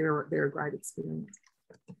BioBlitzers. They're a great experience.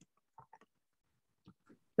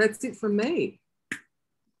 That's it from me.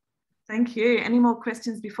 Thank you. Any more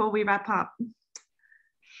questions before we wrap up?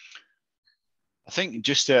 I think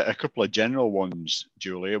just a couple of general ones,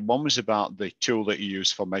 Julia. One was about the tool that you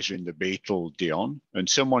use for measuring the beetle, Dion, and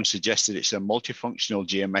someone suggested it's a multifunctional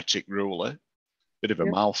geometric ruler, bit of a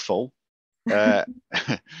mouthful.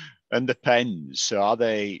 And the pens, so are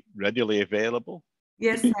they readily available?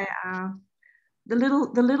 Yes, they are. The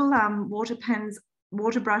little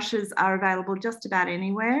water brushes are available just about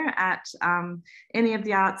anywhere at any of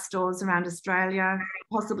the art stores around Australia.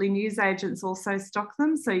 Possibly newsagents also stock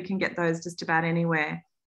them, so you can get those just about anywhere.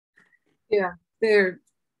 Yeah, they're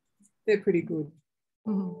pretty good.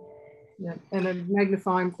 Mm-hmm. Yeah, and a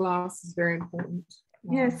magnifying glass is very important.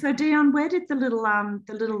 Yeah. So Dion, where did the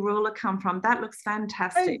little ruler come from? That looks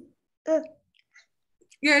fantastic.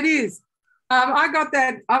 Yeah, it is. I got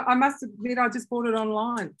that. I must admit, I just bought it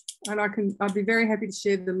online, and I'd be very happy to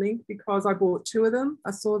share the link because I bought 2 of them.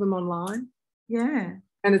 I saw them online. Yeah.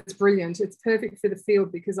 And it's brilliant. It's perfect for the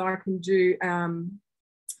field because I can do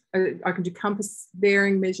compass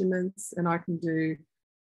bearing measurements, and I can do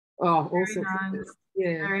all sorts of things.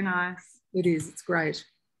 Yeah. Very nice. It is. It's great.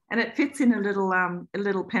 And it fits in a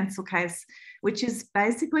little pencil case, which is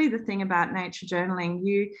basically the thing about nature journaling.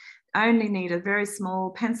 You only need a very small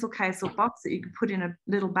pencil case or box that you can put in a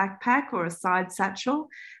little backpack or a side satchel,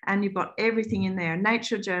 and you've got everything in there.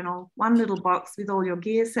 Nature journal, one little box with all your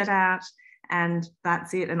gear set out, and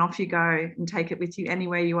that's it. And off you go and take it with you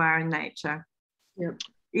anywhere you are in nature. Yep.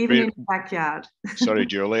 Even in the backyard. Sorry,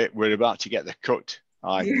 Julie, we're about to get the cut,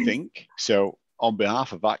 I think. So on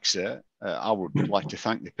behalf of AXA, I would like to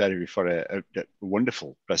thank the pair of you for a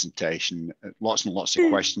wonderful presentation, lots and lots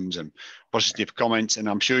of questions and positive comments, and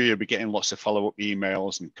I'm sure you'll be getting lots of follow-up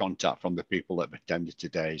emails and contact from the people that have attended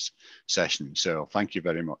today's session. So thank you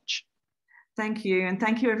very much. Thank you, and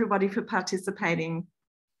thank you everybody for participating.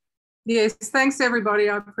 Yes, thanks everybody.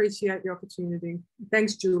 I appreciate the opportunity.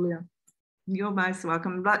 Thanks, Julia. You're most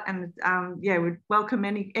welcome. And yeah, we'd welcome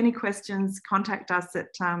any questions. Contact us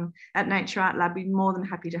at NatureArt Lab. We'd be more than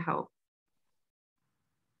happy to help.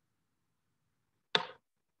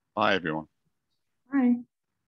 Bye, everyone. Bye.